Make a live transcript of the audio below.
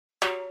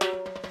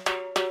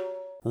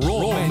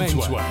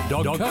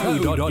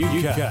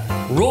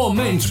rawmenswear.co.uk. Raw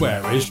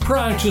Menswear is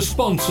proud to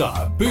sponsor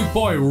Boot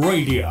Boy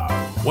Radio.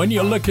 When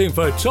you're looking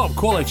for top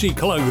quality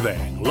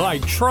clothing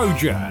like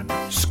Trojan,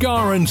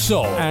 Scar and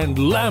Soul and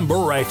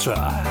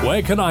Lamberetta,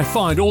 where can I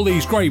find all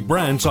these great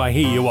brands, I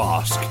hear you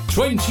ask?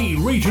 20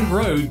 Regent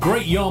Road,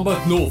 Great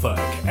Yarmouth, Norfolk,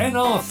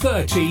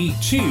 NR30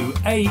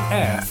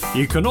 2AF.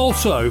 You can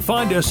also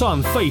find us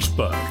on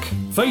Facebook,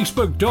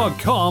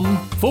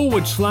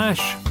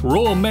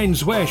 facebook.com/Raw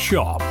Menswear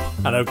Shop.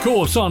 And of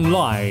course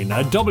online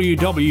at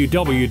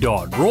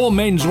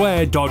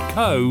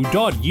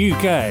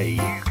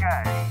www.rawmenswear.co.uk.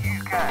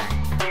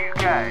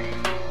 UK.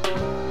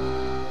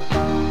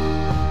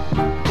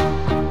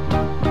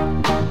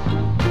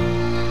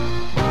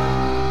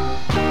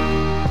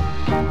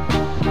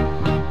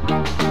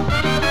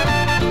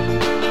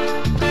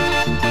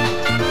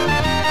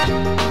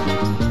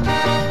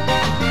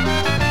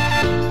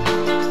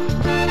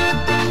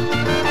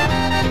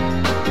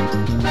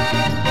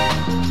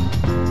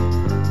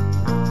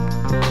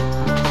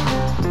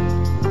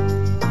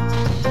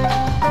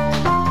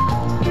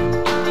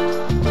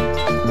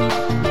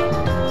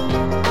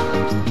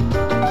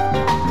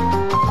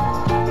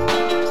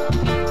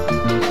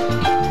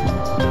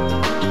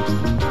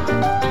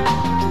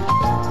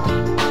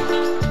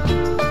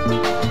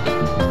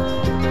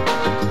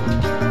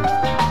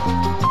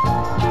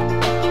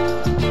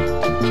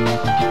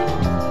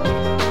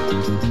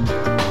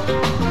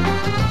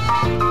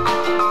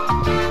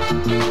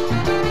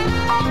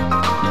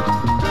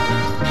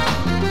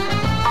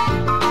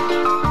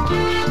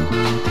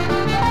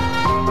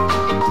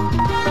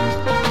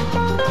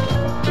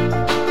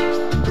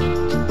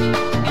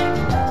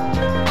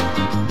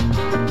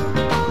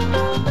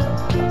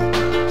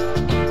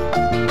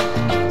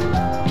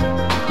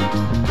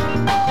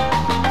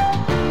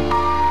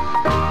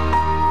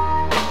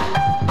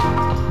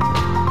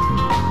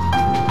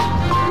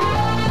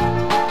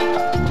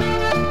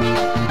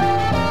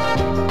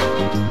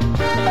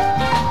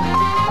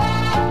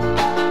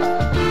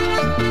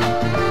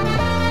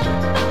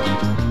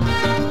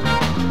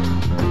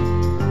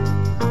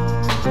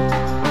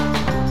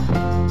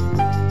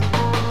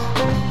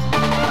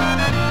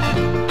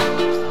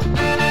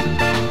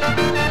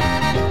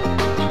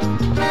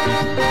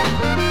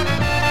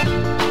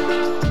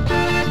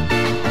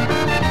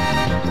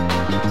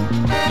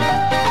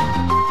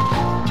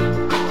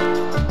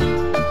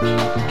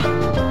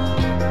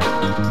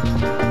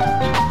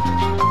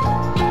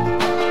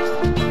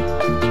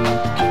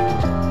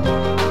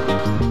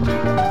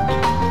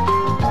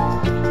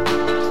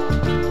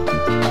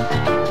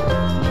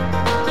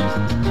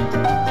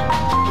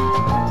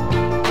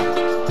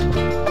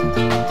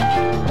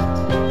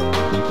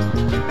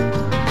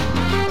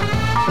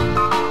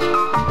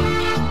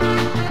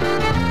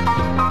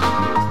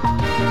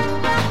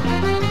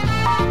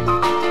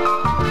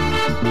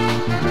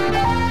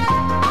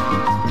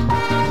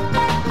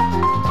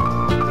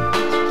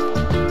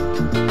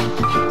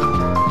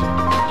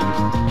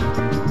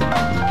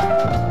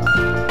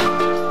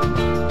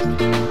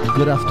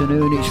 Good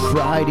afternoon, it's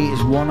Friday,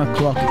 it's 1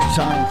 o'clock, it's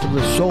time for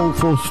the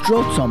Soulful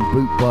Strut on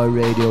Boot Boy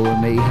Radio with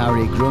me,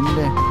 Harry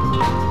Grundy.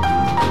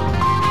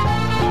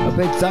 A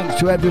big thanks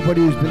to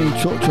everybody who's been in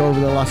touch over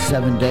the last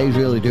 7 days,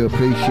 really do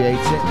appreciate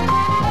it.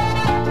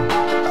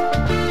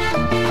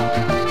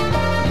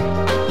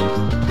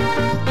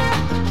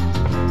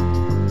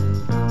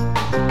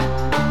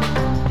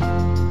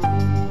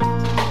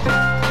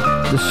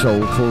 The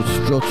Soulful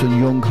Strut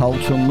and Young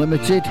Halt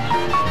Unlimited.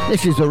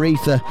 This is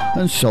Aretha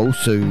and So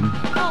Soon.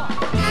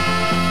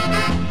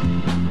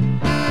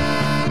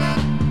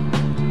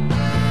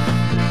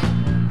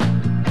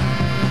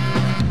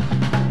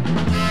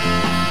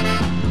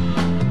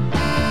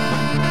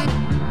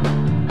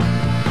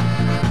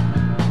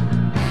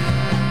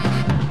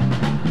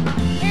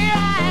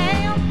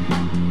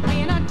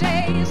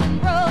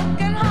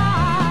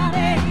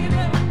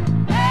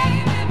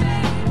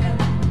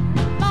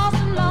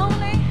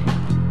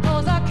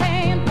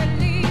 Can't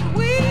believe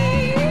we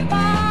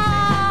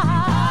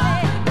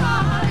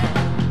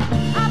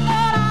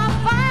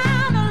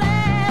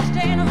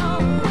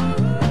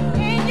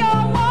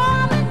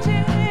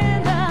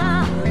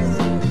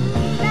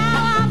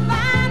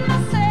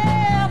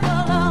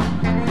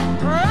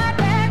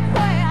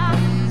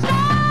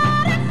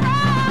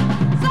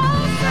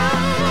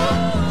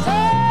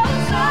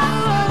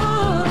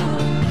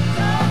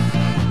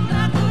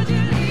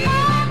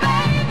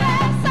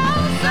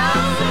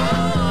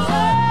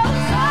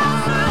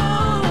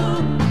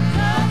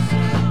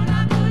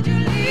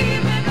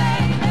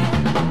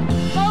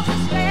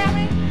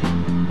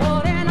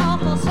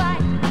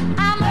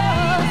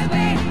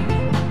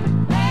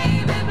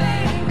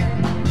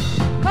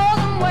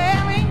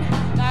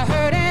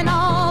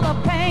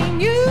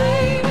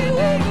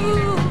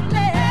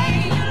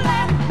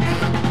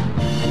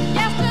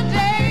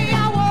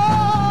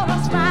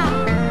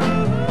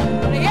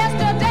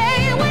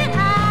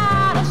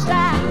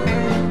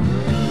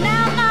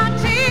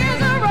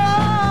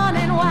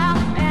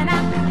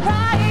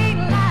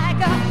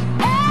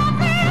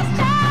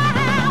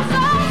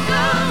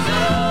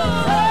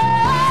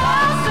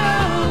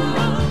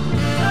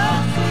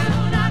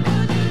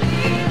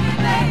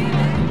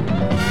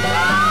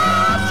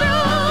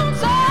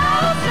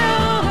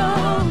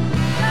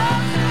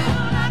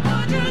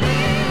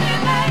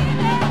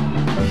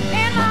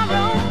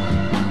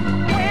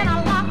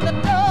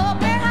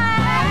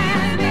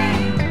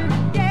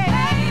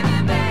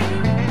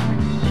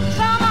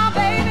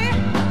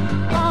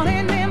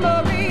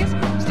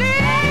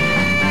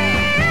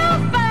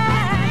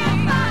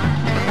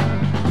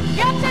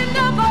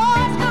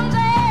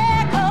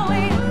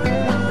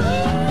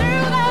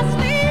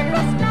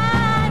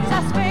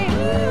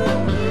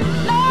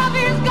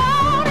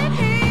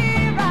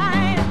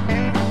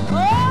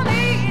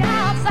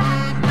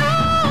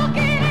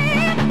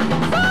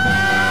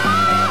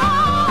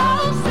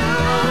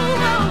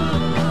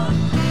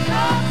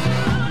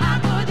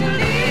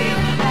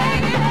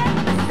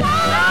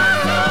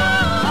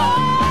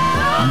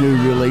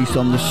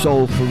on the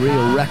Soul For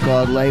Real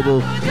record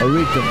label,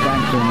 Aretha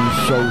Franklin's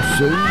So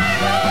Soon.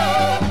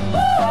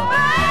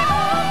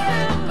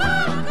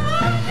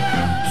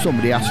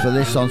 Somebody asked for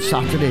this on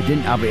Saturday,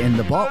 didn't have it in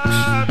the box,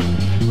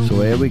 so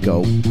here we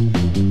go.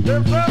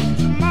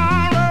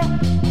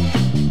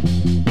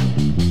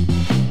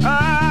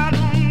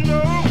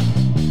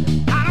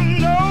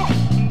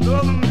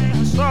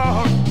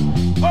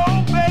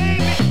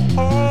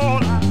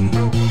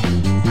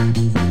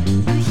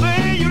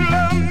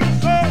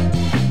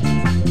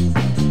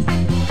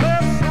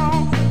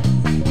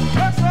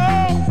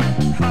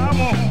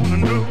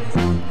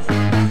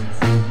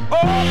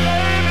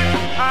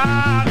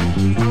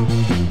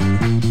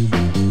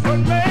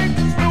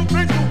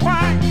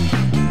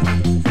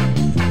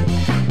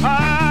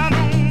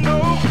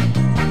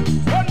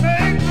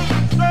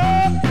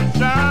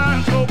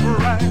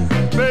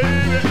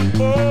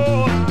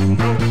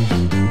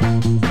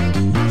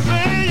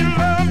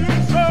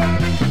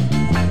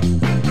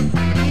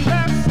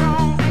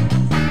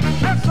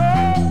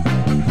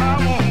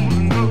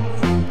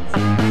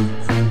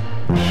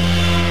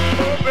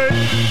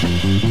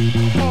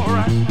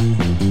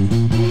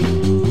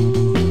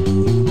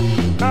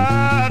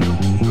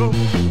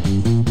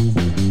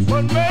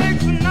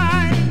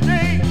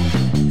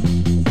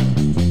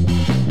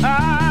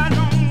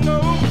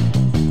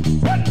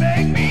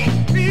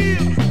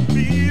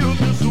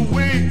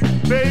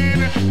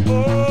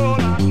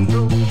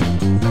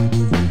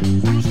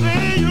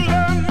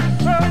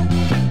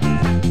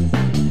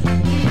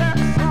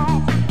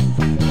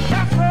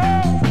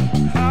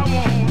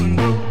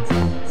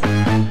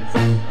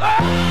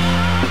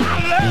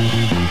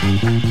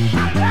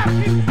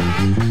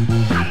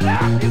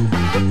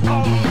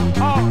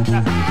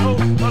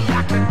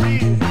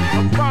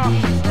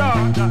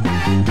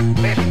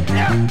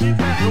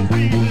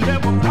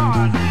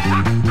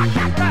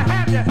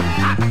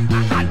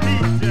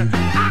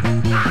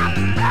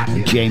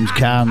 James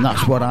Caan,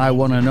 That's What I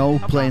Want to Know,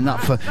 playing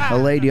that for a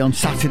lady on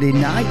Saturday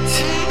night.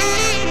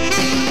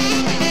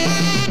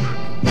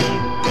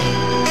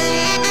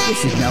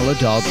 This is Nella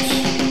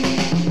Dodds.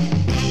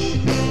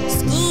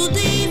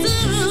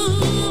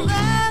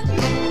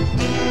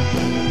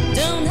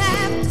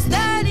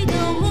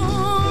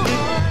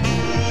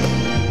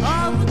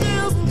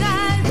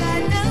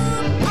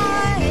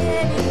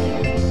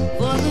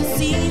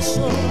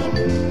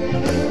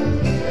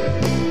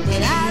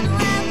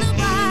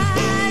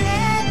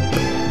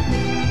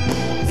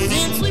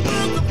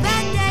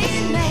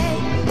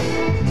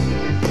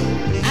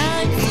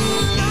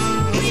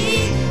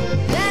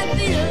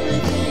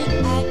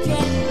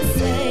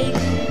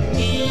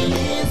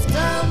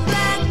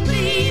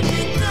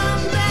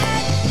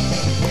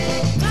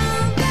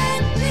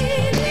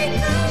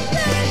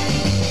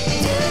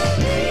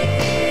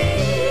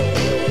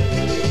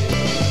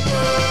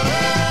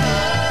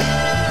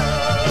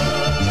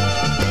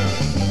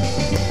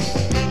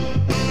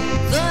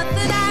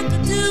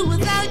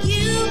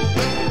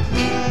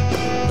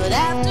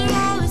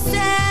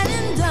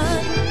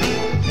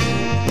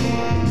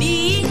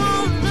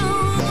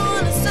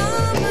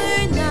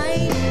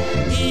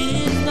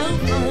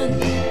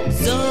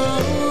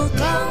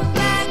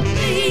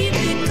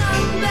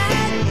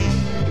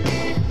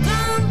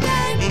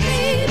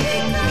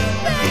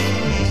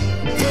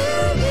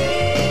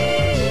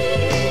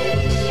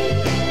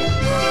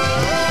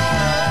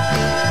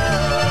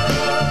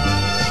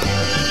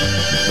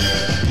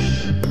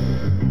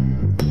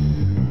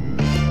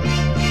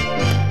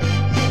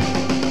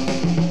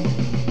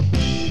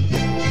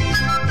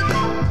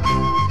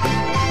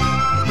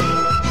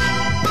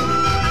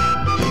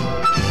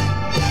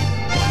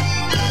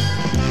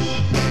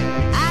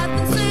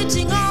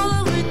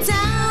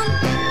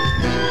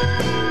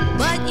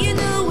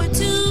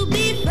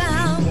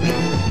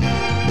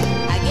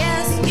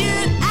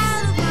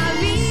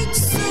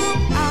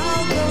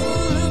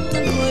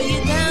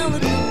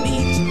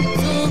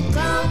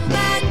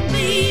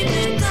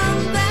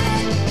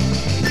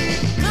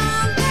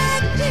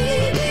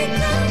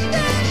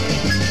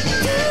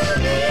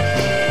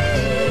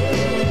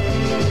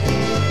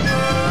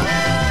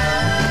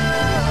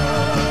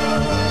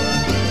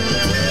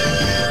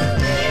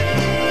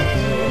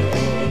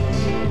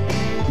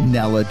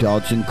 Nella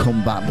Dodds and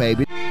Come Back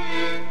Baby.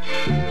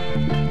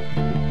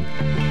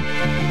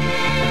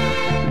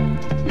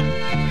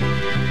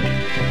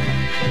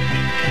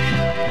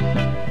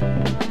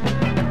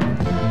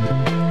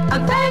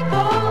 I'm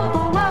thankful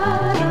for what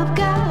I've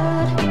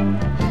got.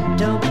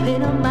 Don't pay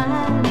no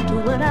mind to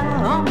what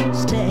I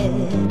almost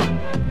had.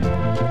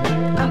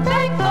 I'm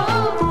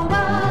thankful for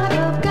what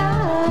I've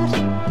got.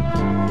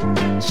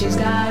 She's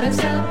got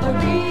herself a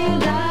real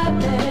life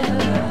better.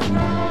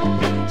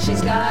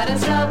 She's got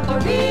herself a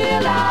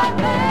real life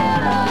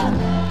better.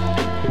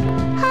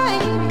 I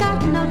ain't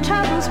got no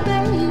troubles,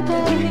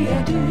 baby,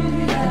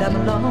 and I'm a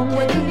long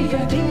way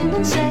from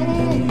being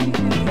sad.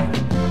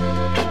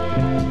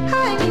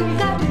 I ain't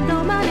got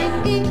no money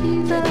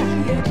either,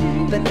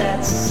 but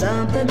that's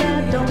something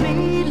that don't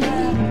really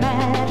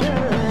matter.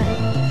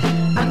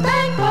 I'm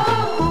thankful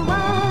for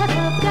what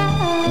I've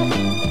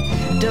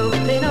got.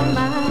 Don't pay no mind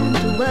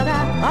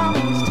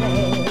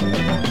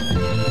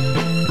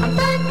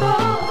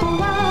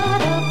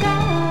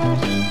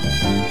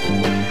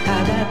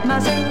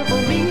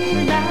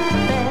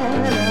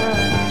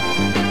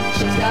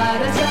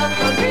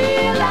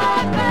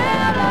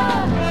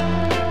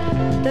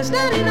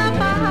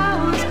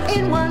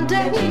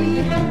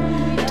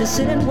to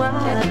sit and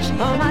watch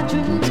all my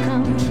dreams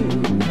come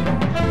true.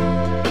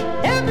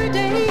 Every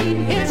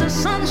day is a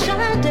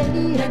sunshine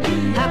day.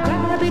 I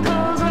cry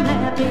because I'm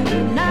happy,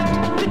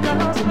 not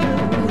because I'm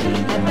blue.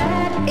 And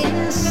that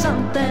is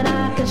something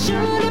I can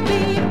surely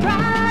be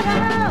proud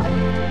of.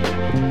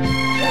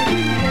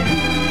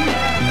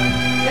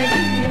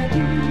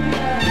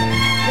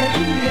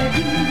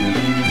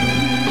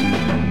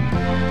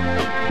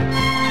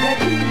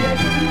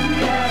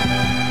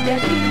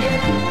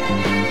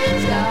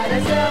 She's got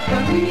herself a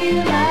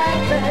real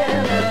life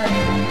fella.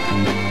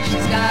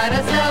 She's got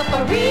herself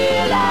a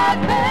real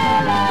life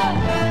fella.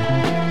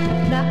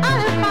 Now I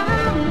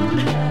found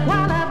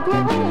while I've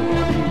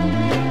grown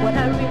what I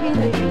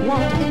really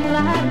want in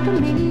life for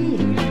me.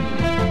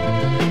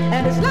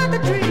 And it's like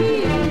a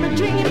dream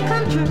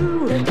come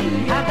true. I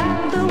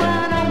got the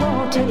one I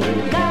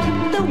wanted,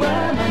 got the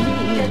one I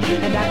need.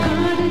 And I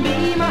couldn't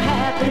be more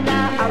happy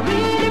now. I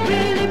really,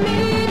 really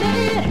mean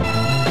it.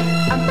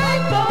 I'm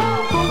thankful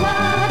for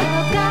what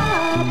I've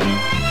got.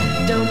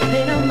 Don't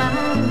pay no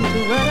mind to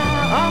what I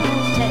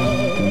almost had.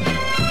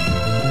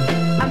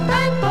 I'm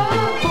thankful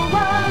for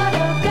what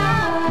I've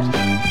got.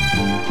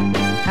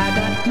 I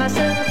got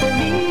myself a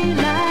real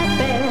life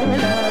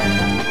fella.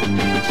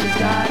 She's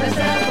got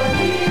herself a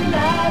real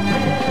life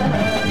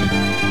fella.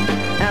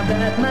 I've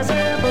got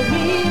myself a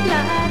real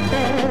life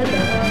fella.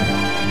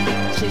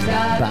 She's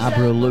got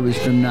Barbara Lewis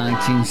from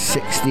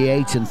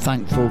 1968 and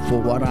Thankful for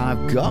What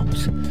I've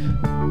Got.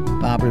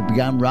 Barbara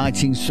began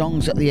writing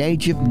songs at the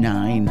age of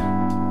 9.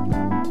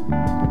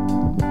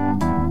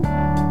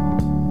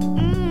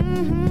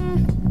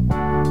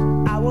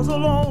 I was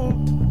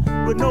alone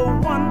with no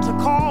one to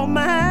call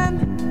mine.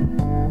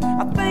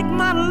 I thank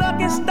my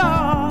lucky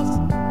stars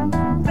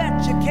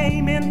that you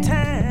came in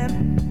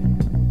time.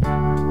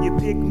 You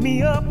picked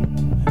me up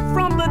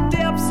from the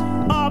depths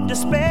of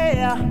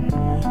despair,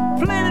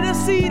 planted a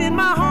seed in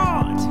my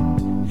heart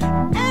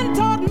and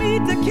taught me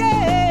to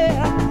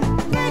care.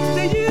 Thanks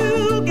to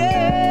you,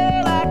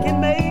 girl, I can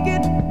make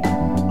it.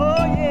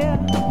 Oh yeah,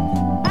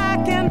 I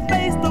can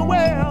face the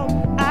world,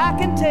 I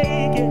can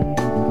take it.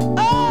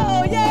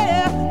 Oh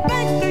yeah,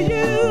 thanks to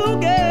you,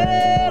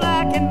 girl,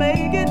 I can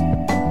make it.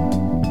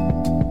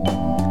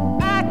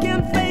 I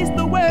can face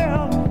the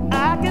world,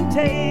 I can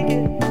take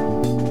it.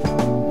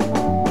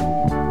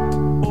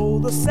 Oh,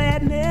 the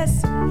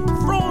sadness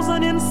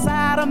frozen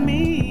inside of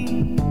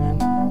me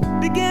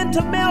began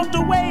to melt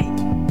away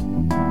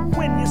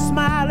when you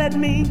smile at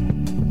me.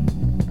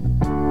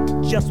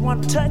 Just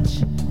one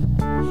touch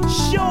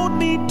showed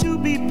me to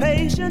be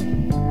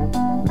patient.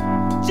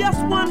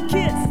 Just one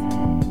kiss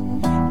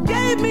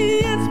gave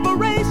me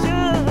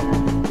inspiration.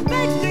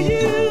 Thanks to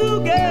you,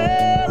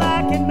 girl,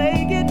 I can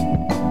make it.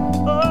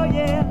 Oh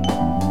yeah,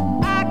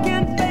 I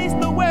can face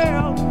the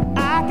world,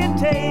 I can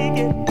take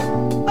it.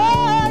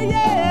 Oh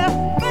yeah,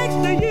 thanks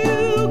to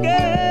you,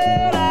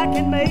 girl, I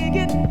can make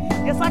it.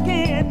 Yes, I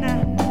can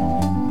now.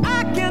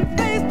 I can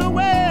face the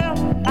world,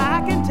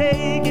 I can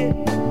take it.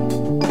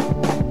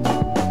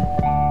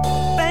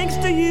 Thanks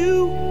to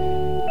you,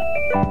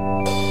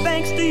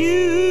 thanks to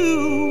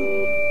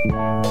you,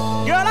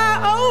 girl, I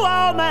owe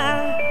all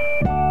mine.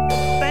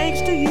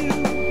 Thanks to you.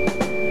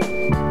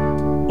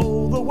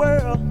 Oh, the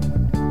world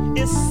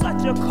is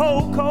such a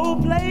cold,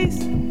 cold place.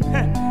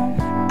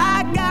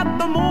 I got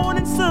the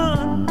morning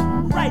sun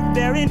right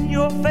there in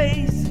your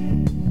face.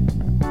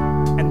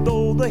 And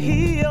though the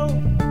hill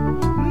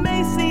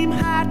may seem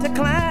high to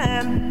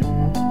climb,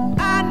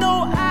 I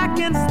know I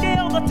can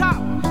scale the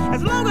top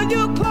as long as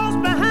you're close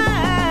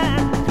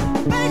behind.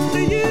 Thanks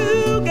to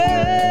you,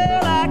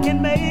 girl, I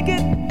can make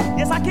it.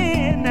 Yes, I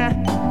can.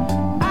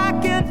 I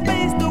can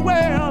face the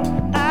world,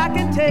 I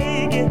can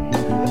take it.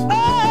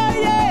 Oh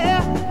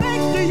yeah,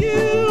 thanks to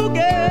you,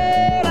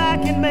 girl, I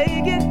can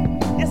make it.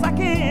 Yes, I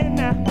can.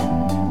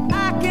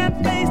 I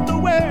can face the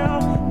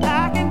world,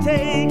 I can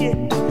take it.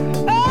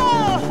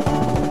 Oh,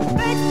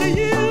 thanks to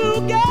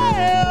you,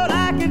 girl,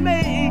 I can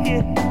make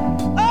it.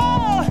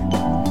 Oh,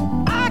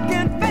 I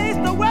can face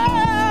the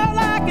world,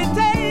 I can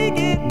take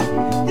it.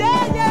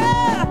 Yeah,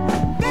 yeah,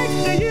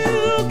 thanks to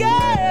you,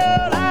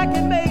 girl, I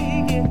can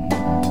make it.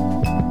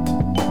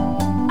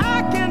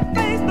 I can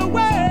face the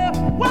world,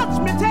 watch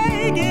me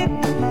take it.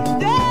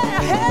 Yeah,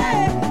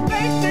 hey,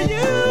 thanks to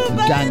you,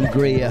 baby. Dan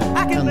Greer,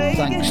 and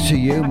thanks to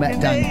you, met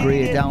Dan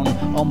Greer down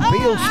on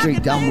Beale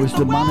Street. Dan was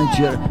the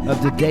manager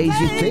of the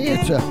Daisy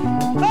Theatre.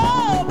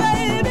 Oh,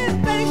 baby,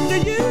 thanks to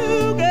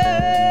you,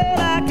 girl,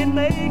 I can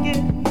make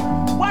it.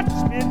 Watch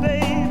me,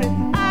 baby,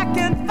 I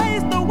can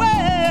face the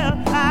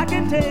world, I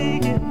can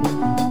take it.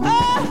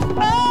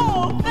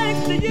 Oh,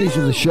 thanks to you. These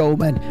are the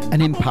Showmen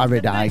and In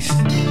Paradise.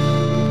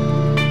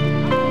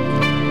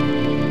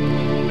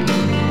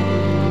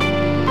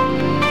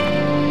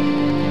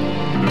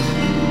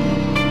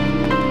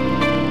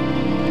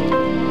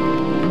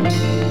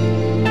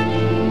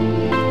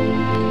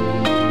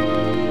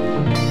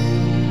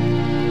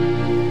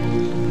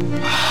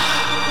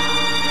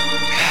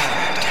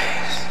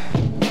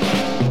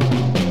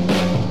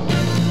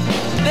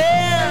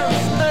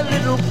 There's a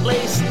little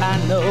place I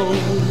know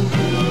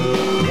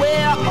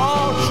where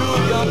all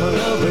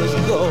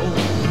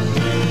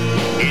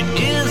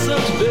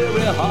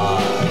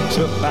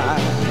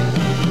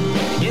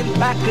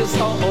back is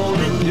all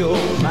in your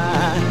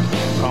mind.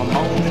 Come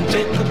on and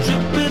take a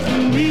trip with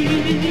me.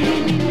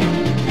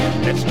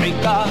 Let's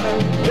make our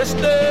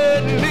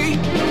destiny.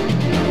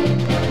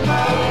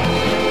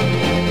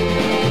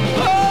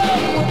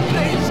 Oh, a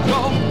place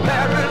called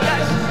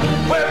paradise,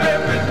 where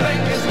everything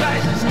is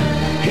nice.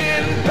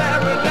 In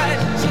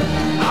paradise,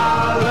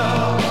 our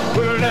love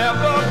will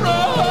never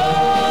grow.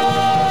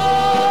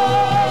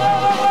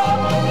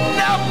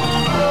 Never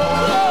grow.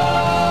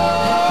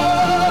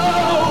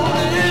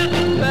 In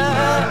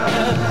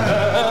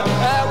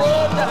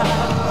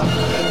paradise,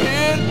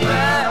 in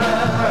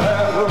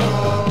paradise.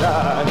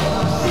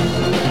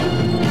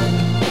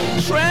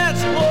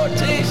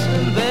 Transportation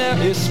there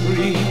is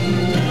free.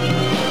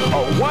 A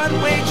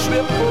one-way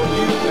trip for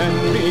you and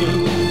me.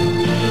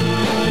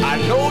 I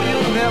know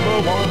you'll never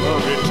want to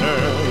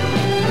return.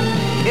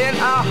 In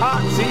our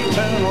hearts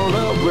eternal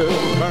love will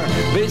burn.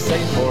 They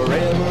say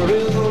forever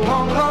is a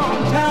long, long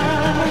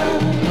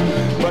time,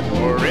 but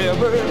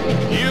forever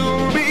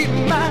you'll be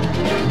mine.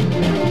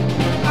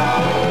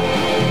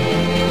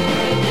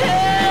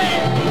 Yeah,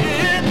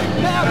 in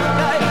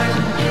paradise,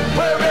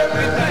 where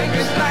everything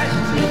is nice.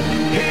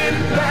 In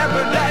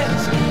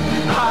paradise,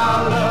 our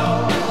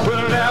love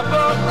will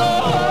never grow.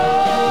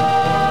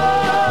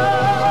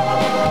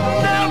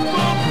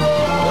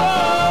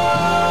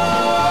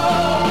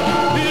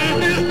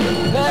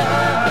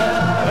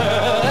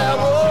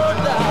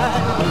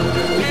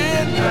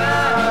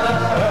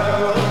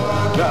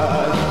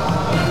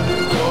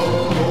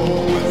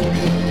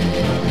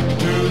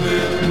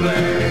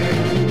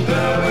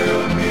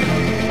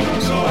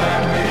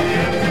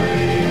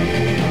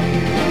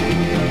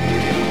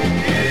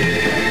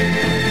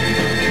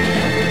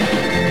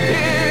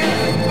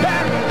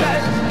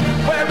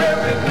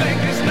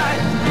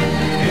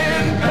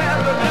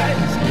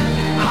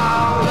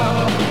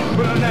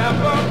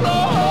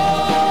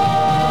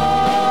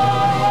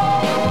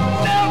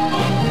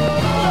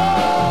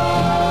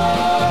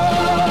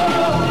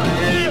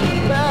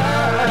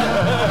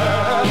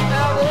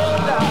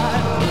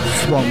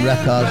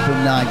 Records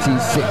from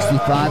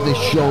 1965, The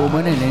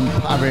Showman and In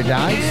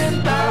Paradise.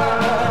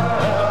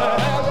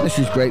 This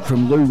is great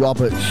from Lou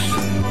Roberts.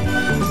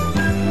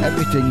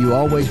 Everything you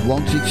always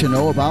wanted to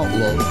know about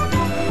love.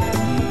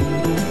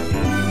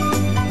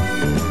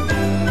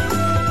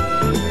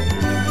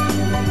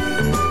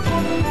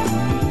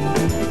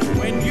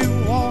 When you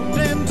walked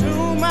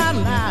into my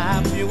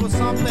life, you were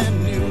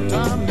something new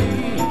to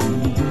me.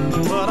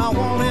 But I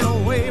wanted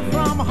away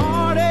from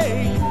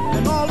heartache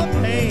and all the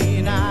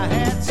pain I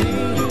had seen.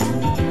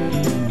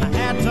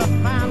 To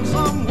find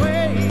some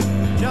way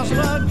just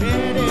to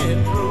get it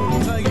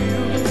through to you.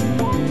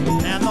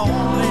 And the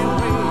only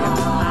way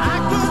I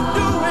could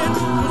do it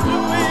was do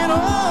it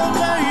all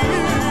to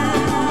you.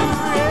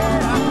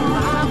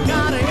 Yeah, I've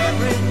got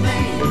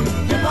everything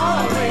you've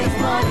always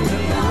wanted to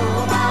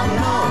know about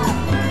love.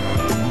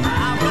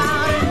 I've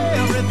got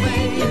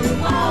everything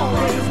you've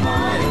always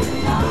wanted to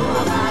know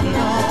about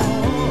love.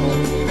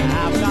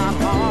 I've got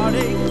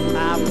heartache,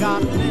 I've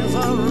got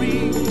misery,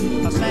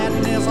 a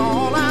sadness,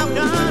 all I've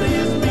got is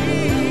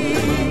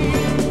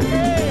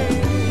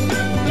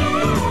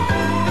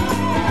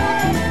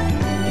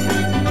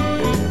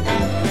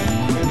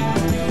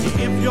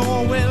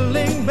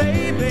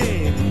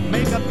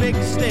a big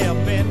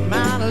step in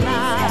my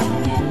life.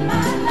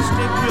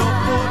 Stick your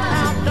foot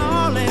out,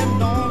 darling,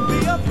 don't be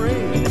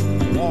afraid.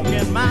 Walk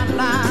in my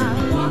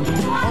life.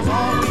 'Cause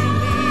all we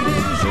need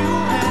is you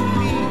and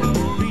me.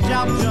 Reach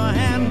out your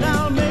hand,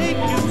 I'll make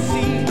you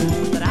see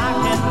that I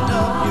can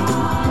love you.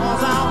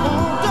 'Cause I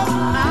want to,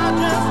 I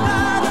just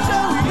gotta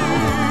show you.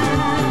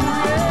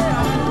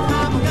 Yeah,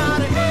 I've got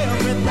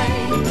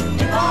everything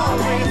you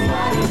always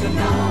wanted to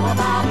know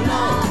about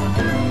love.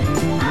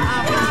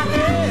 I've got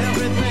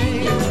everything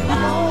you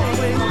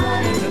always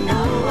wanted to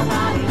know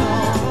about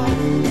love.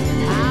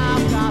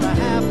 I've got a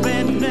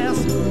happiness,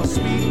 a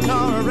sweet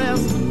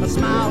caress, a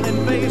smiling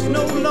face,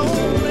 no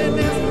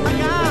loneliness. I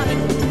got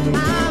it,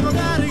 I've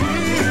got you,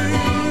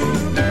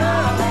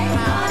 girl.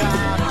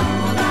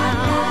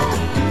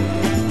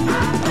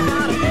 I've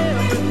got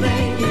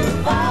everything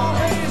you've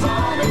always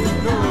wanted to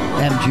know.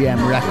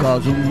 MGM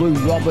Records and Lou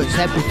Roberts,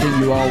 everything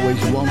you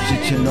always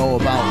wanted to know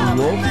about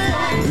love.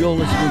 You're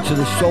listening to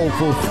the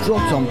Soulful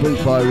Strut on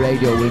Bootboy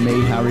Radio with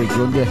me, Harry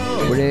Grundy.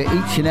 We're here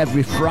each and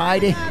every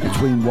Friday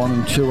between 1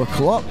 and 2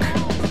 o'clock.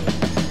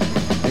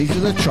 These are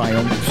the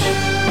Triumphs.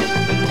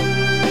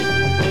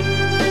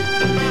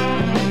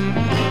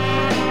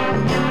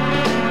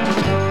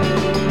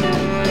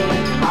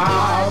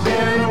 I've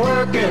been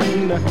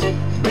working,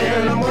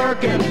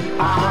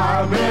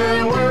 I've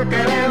been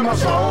working and my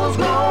soul's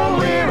grown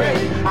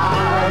weary.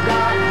 I've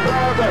got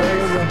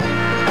brothers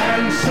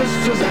and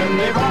sisters and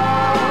they've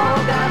all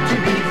got to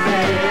be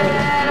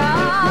fed.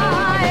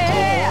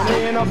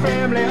 Born in a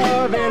family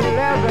of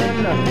 11,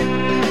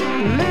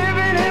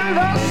 living in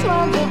the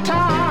slums of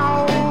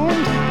town.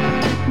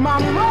 My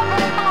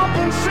mother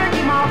often sick,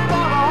 my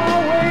father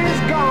always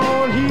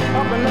gone. He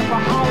up and left a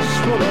house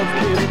full of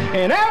kids,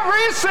 and ever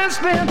since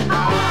then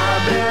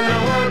I've been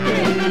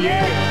working,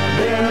 yeah.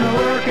 been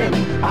working,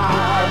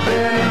 I've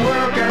been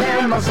working,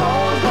 and my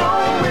soul's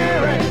grown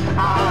weary.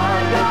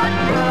 I've got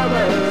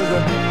brothers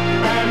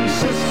and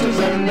sisters,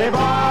 and they've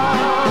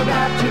all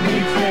got to be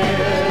fed.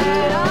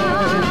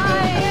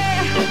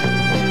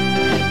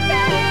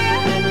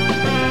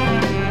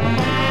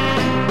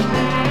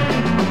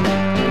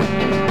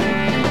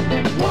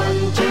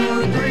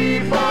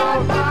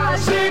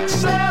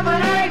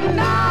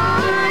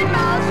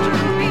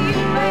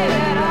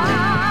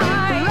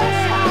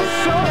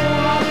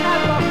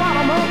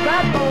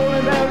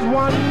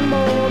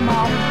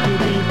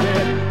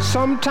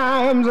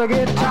 Sometimes I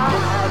get tired.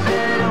 I've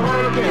been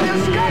working,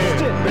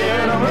 disgusted.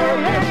 Been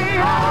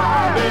working.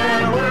 I've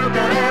been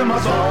working, and my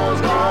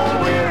soul's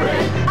gone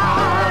weary.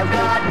 I've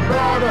got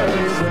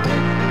brothers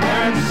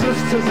and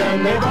sisters,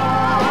 and they've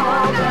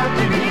all got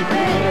to be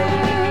fed.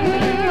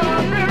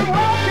 I've been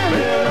working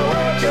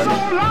so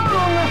long.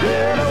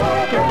 Been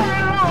working,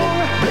 I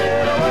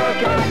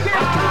get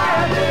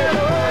tired. Been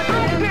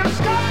working,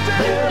 disgusted.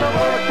 Been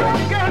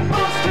working,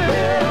 busted.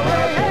 Been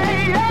working.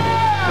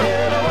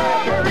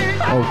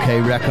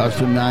 OK records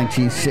from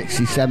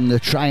 1967, The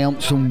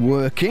Triumphs and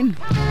Working.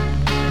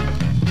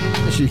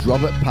 This is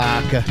Robert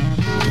Parker.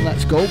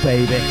 Let's go,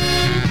 baby.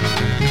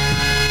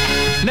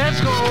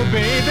 Let's go,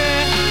 baby.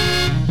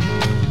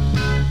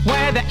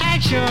 Where the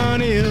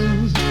action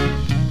is.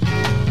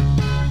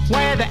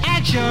 Where the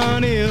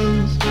action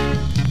is.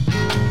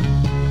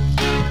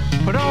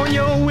 Put on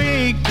your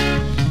wig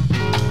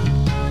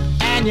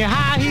and your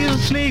high heel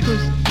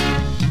sneakers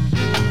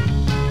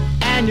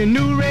and your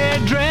new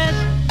red dress.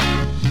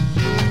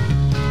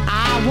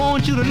 I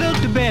want you to look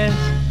the best.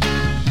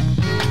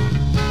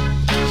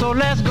 So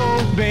let's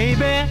go,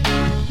 baby.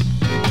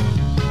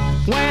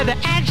 Where the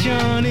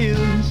action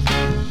is.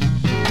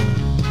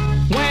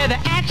 Where the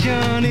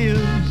action is.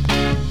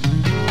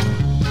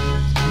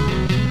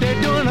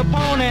 They're doing a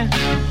pony,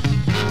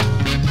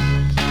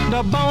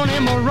 the bony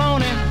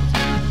Maroney.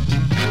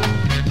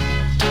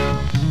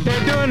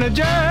 They're doing a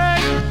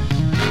jerk.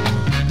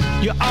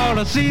 You ought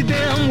to see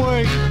them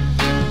work.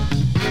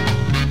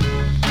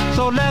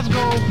 So let's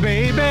go,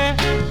 baby,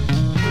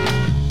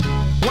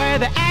 where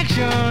the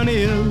action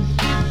is,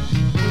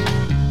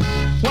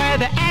 where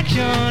the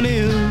action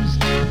is.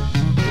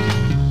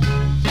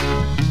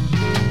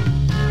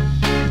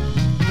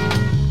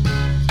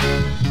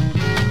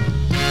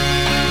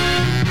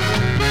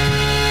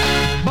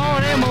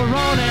 Bonnie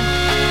Maroney,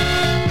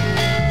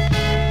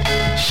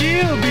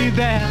 she'll be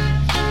there.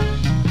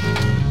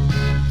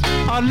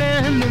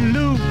 Orlando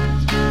Lou,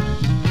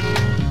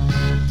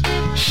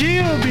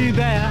 she'll be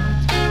there.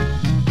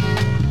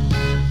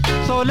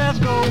 So let's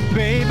go,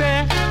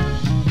 baby,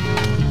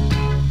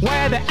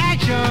 where the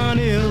action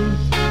is,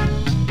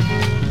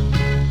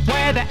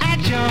 where the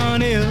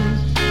action is.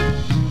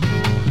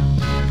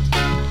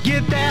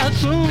 Get there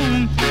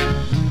soon,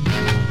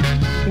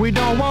 we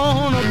don't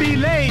want to be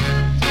late.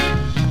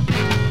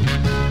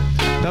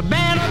 The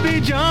band will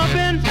be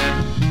jumping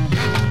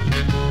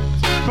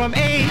from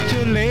 8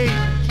 to late.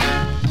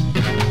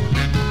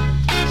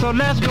 So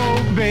let's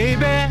go,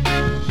 baby,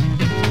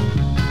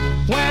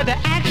 where the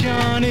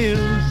action is.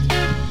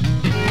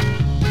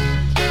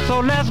 So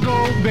let's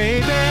go,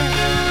 baby,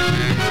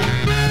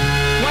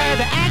 where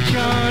the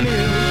action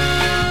is.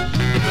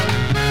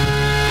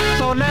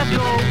 So let's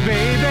go,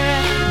 baby,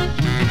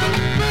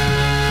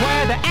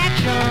 where the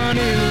action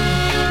is.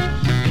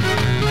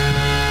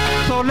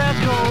 So let's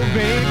go,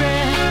 baby,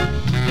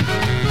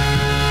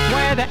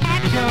 where the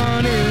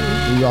action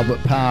is.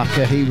 Robert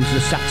Parker, he was a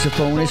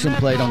saxophonist and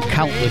played on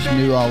countless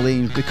New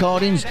Orleans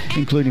recordings,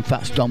 including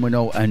Fats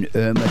Domino and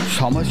Irma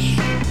Thomas.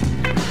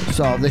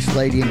 Saw this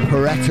lady in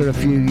Peretta a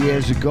few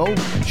years ago,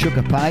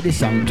 Sugar Pie de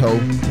Santo.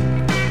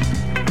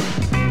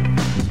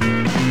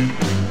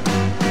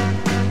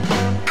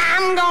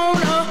 I'm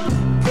gonna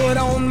put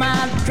on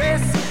my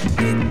dress,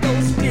 get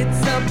those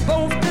bits up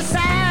both the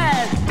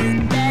sides,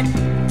 with that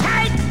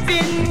tight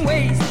fitting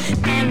waist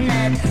and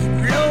that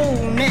low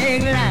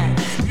neckline.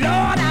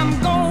 Lord, I'm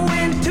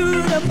going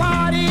to the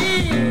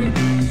party,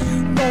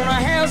 gonna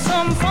have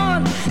some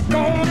fun,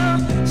 gonna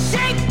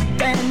shake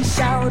and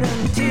shout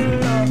until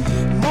the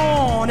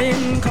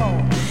morning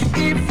come.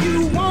 If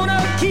you wanna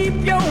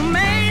keep your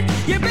man,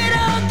 you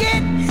better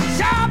get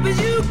sharp as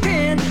you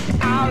can.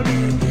 I'll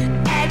be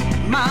at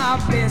my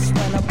best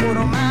when I put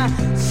on my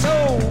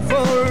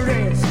soulful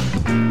rest.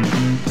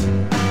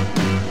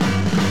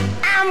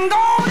 I'm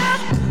gonna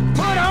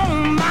put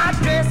on my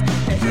dress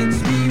that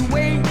hits me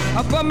way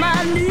above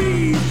my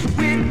knees,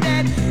 with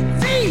that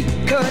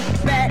V-cut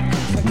back,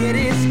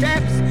 spaghetti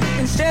straps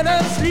instead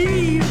of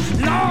sleeves.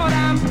 Lord,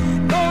 I'm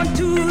going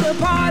to the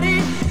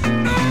party,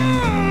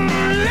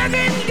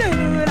 looking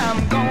good. I'm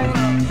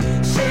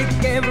gonna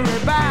shake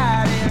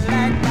everybody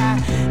like I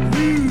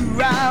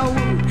knew I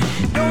would.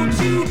 Don't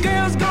you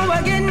girls go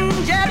a getting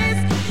jealous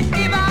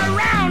if I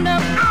round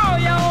up all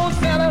your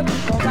fellas,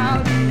 'cause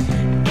I'll be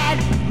at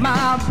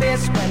my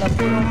best when I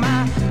put on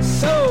my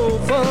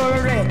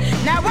soulful red.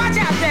 Now watch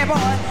out there,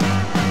 boy.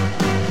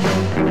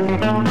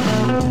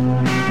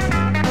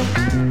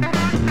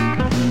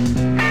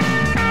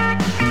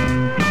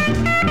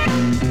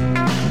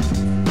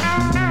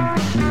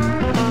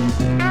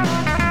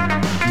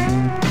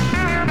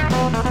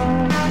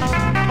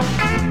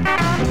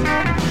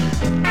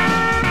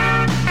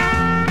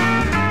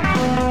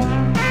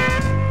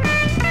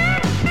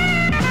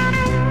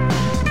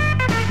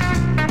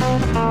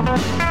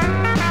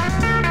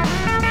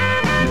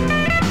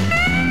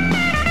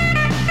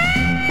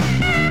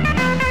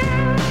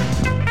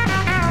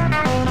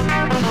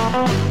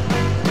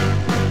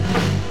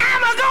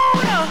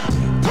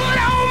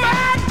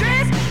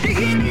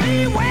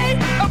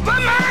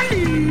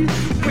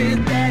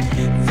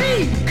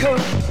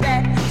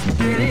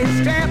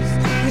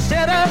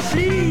 set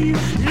asleep.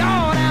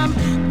 Lord, I'm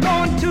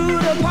going to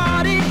the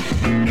party.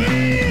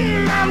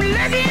 I'm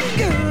looking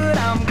good.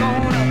 I'm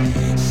gonna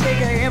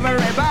shake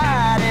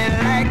everybody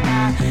like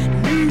I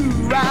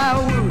knew I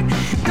would.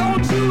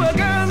 Don't you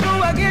girls go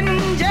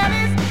getting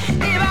jealous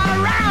if I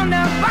round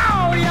up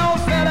all your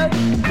fellas,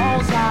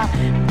 'cause I'll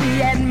be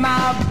at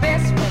my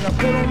best when I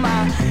put on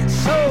my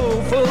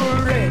soulful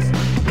dress.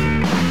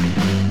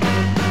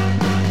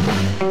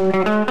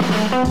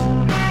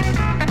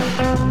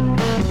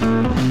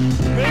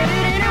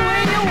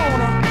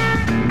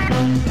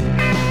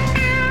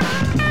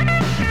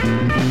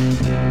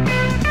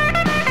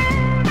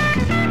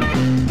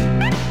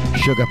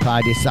 Sugar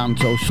Pie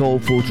DeSanto,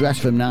 Soulful Dress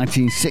from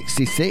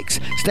 1966.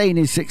 Staying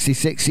in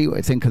 66, see what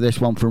you think of this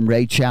one from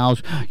Ray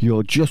Charles.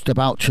 You're just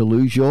about to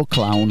lose your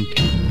clown.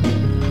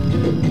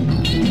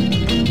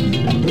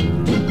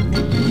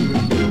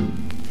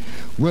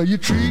 Well, you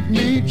treat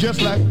me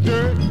just like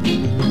dirt,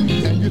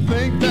 and you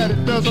think that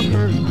it doesn't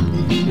hurt.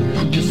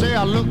 You say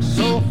I look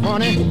so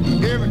funny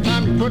every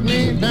time you put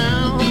me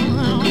down.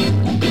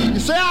 You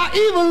say I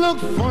even look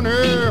funny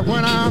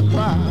when I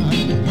cry,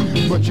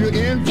 but you're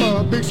in for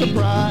a big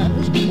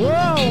surprise.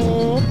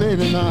 Whoa,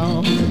 baby,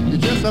 now you're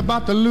just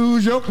about to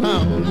lose your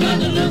clown.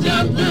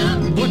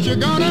 What you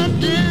gonna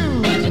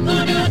do? What you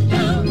gonna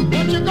do?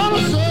 What you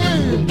gonna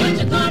say? What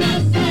you gonna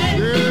say?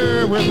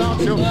 Yeah, without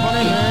your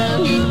funny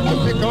man, you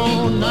pick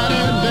on night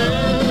and day.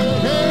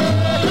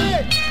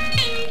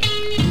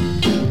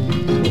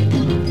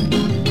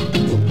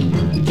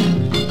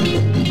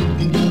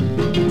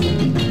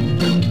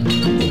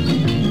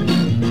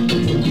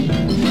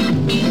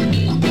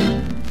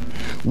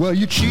 Well,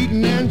 you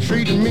cheating and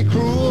treating me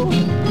cruel,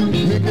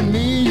 making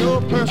me your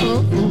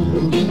personal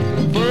fool.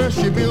 First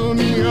you build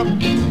me up,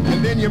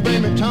 and then you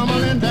bring me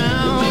tumbling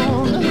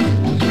down.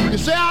 You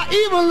say I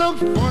even look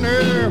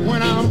funny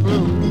when I'm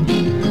blue,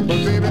 but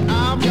baby,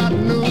 I've got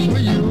news for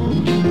you.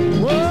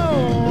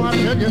 Whoa, I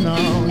tell you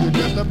now, you're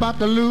just about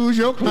to lose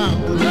your clown.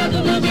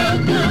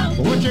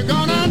 What you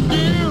gonna do?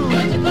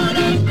 What you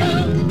gonna do?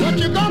 What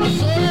you gonna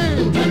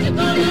say? What you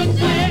gonna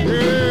say?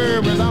 Yeah,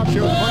 without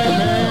your funny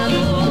man,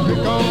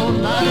 pick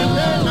on night and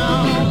day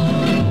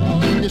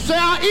now. You say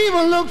I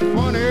even look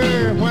funny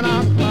when I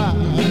cry,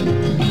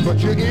 but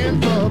you're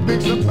in for a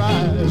big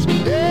surprise.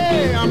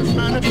 Hey, I'm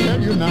trying to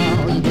tell you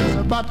now, you're just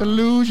about to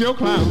lose your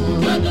clown.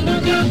 You're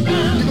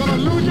gonna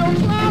lose your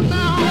clown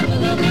now.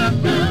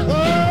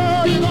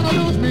 Oh, you're gonna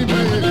lose me,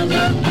 baby.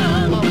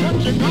 What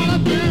you gonna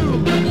do?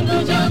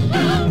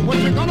 What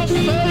you gonna say?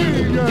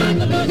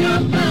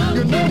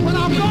 You know when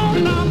I'm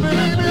gone now, baby.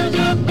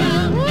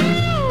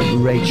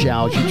 Ray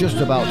Charles, you're just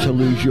about to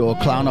lose your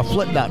clown. I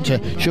flipped that to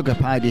Sugar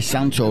Pie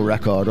DeSanto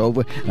record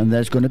over, and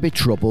there's going to be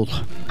trouble.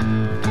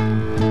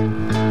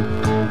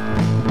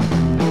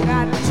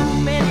 Got too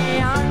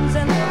many irons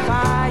in the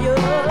fire. You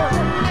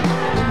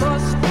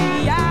must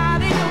be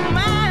out of your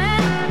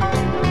mind.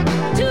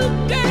 Two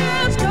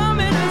girls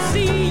coming to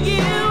see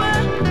you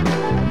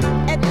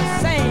at the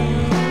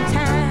same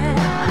time.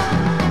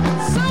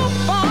 So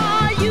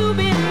far you've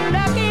been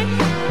lucky.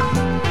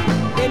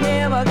 They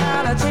never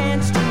got a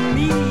chance to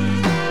meet.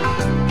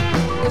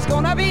 There's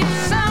gonna be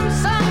some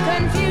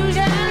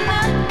confusion.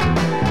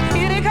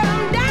 Here they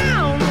come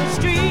down the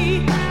street.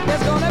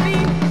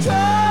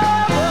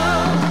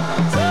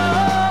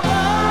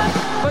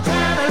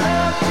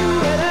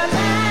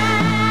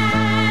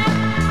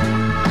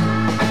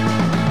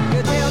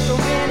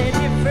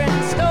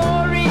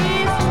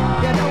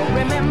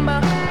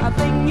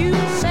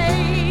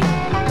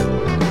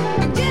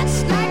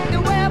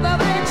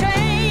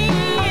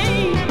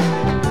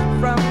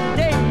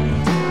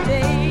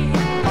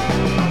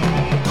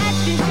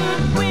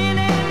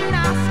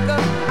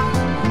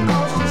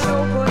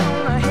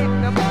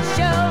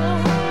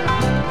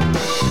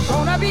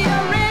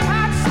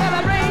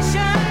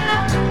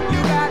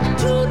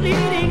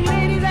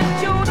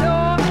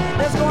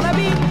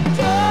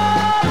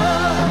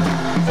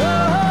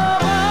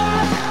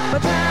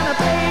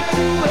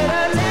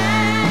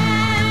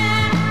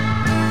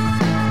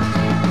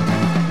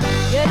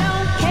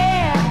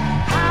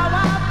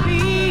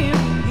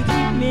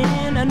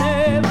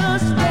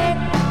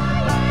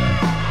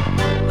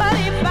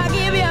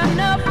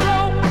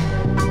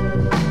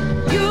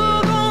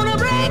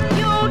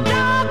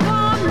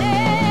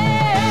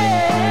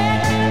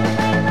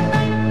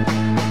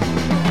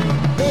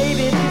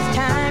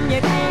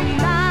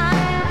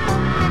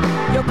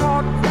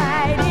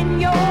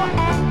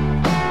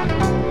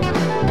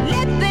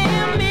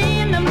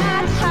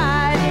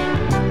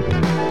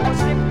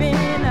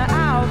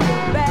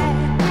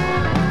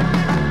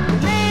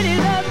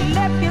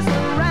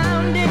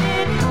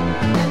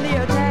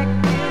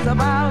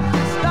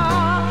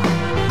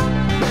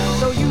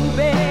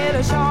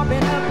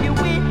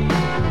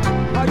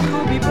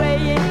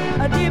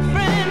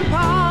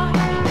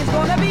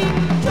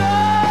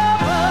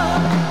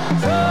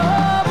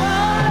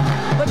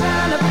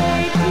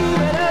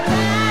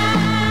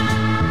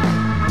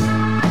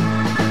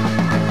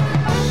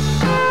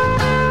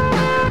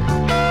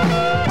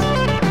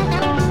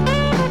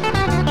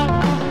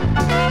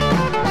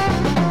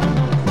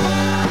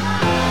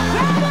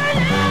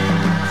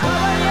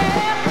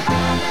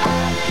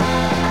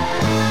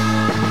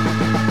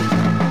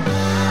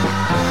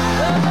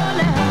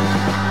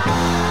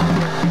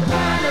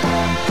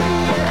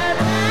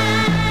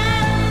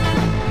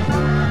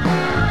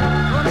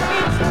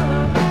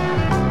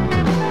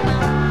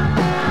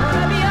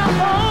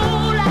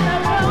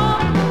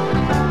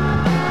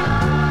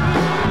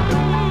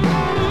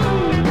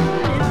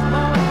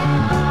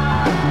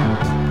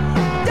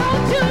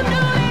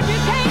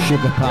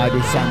 Sugar Pie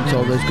de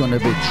Santo, there's gonna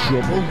be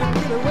trouble.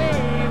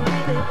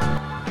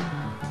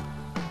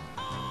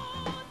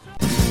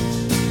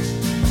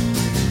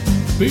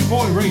 Boot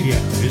Boy Radio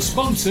is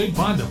sponsored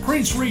by the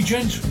Prince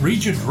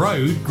Regent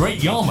Road,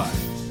 Great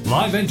Yarmouth.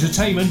 Live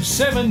entertainment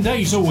 7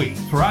 days a week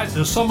throughout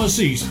the summer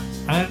season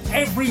and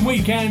every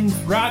weekend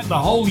throughout the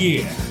whole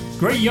year.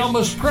 Great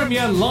Yarmouth's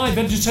premier live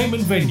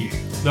entertainment venue,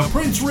 the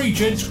Prince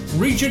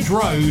Regent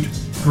Road,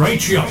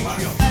 Great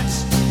Yarmouth.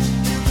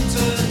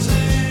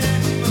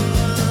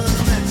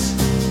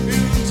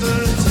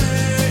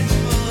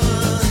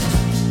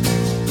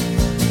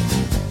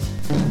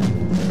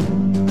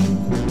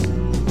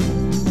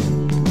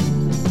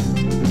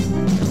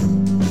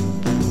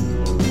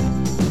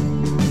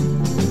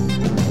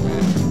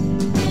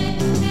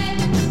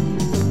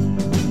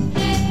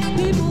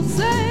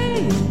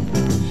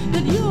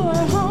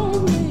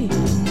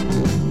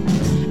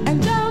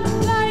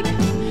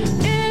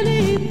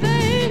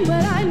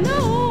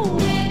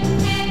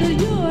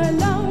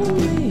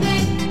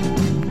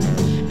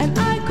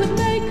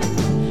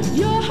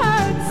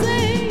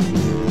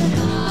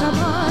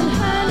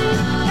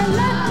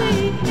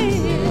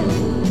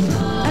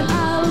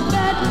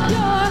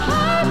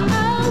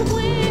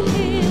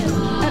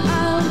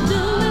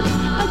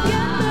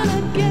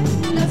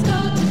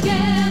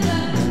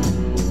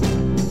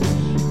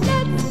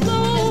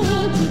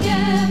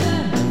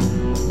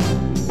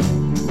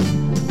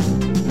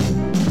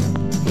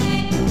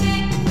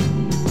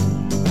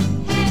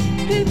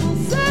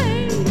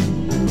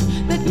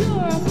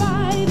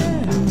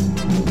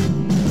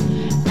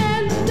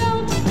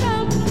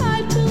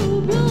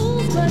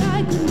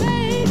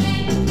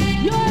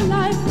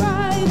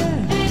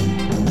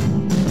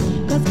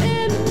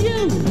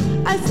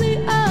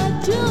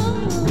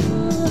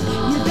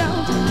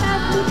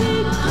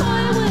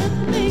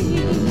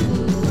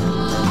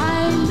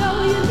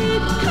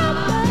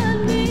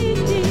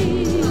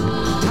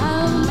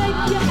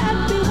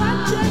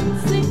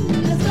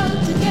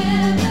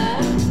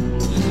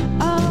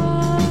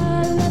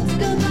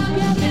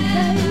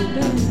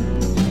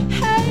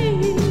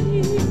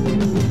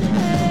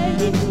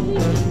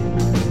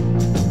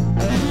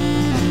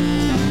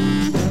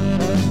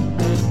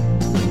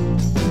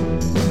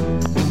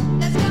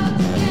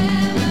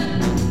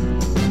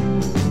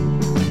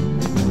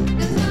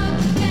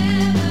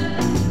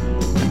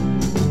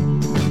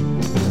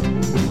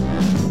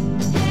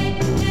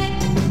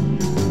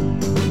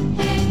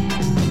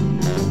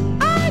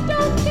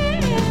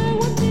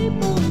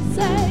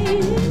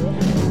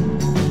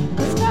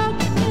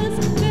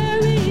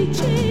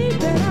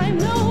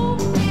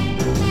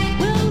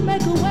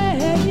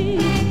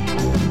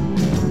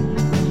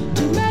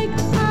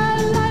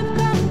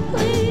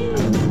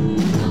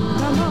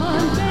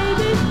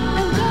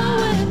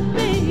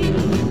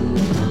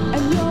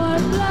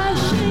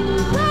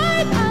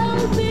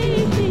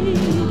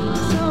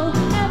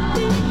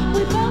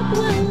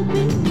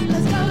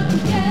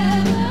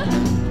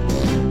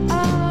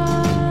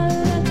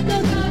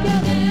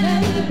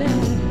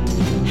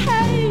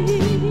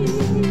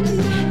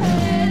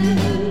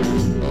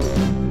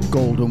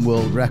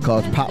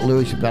 Records. Pat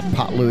Lewis, we've had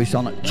Pat Lewis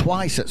on it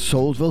twice at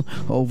Soulful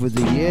over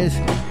the years.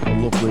 A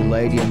lovely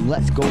lady, and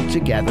let's go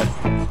together.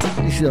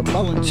 This is the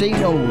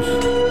Valentinos.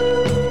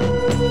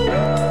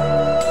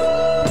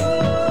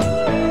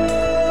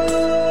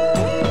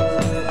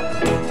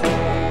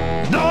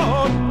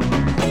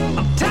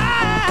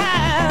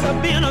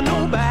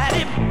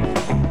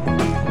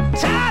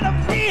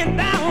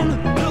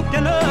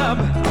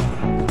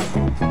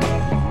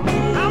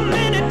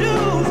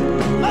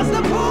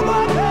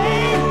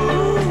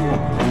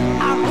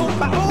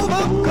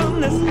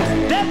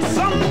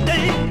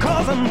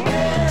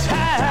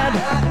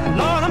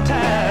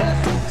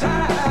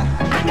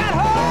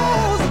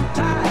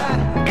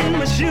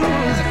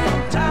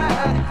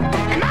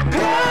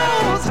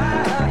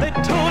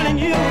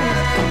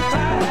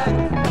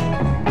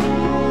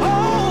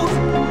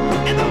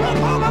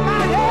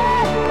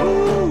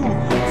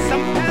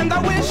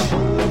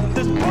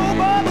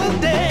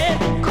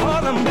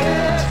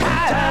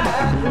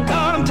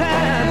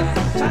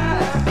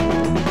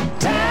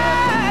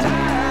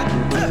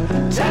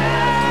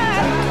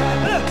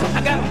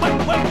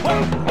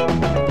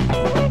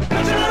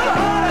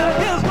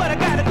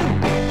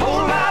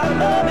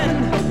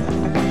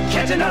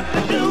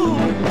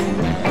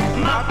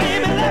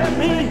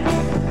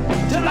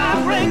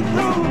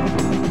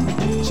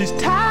 She's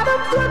tired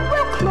of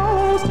goodwill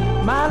clothes,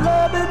 my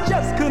love it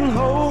just couldn't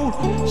hold.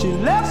 She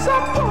left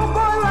some poor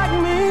boy like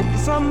me,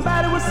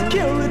 somebody with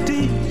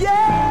security.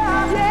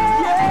 Yeah,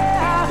 yeah,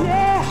 yeah,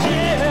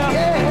 yeah, yeah,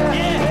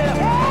 yeah.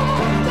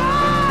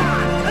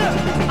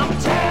 I'm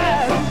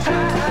tired,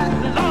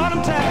 Lord,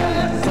 I'm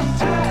tired.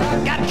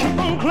 Gotta keep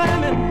on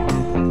climbing,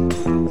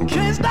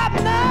 can't stop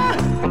now.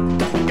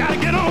 Gotta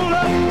get on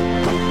up,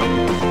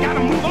 gotta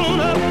move on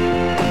up,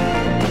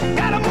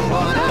 gotta move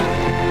on up.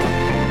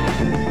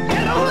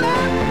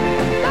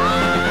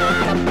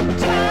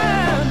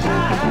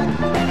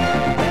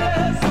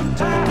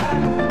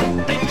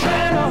 They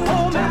try to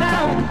hold me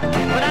down,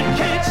 but I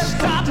can't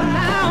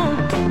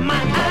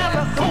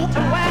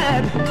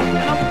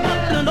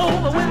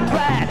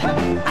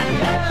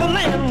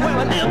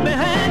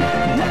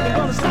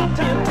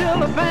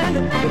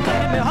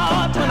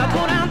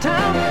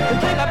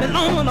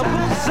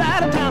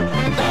out of town.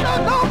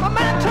 Don't know my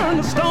man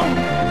turned to stone.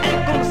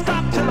 Ain't gonna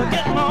stop till I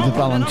get my The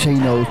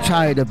Valentino,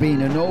 tired of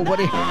being a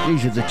nobody.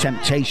 These are the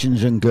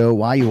Temptations and Girl,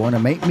 Why You Wanna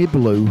Make Me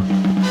Blue.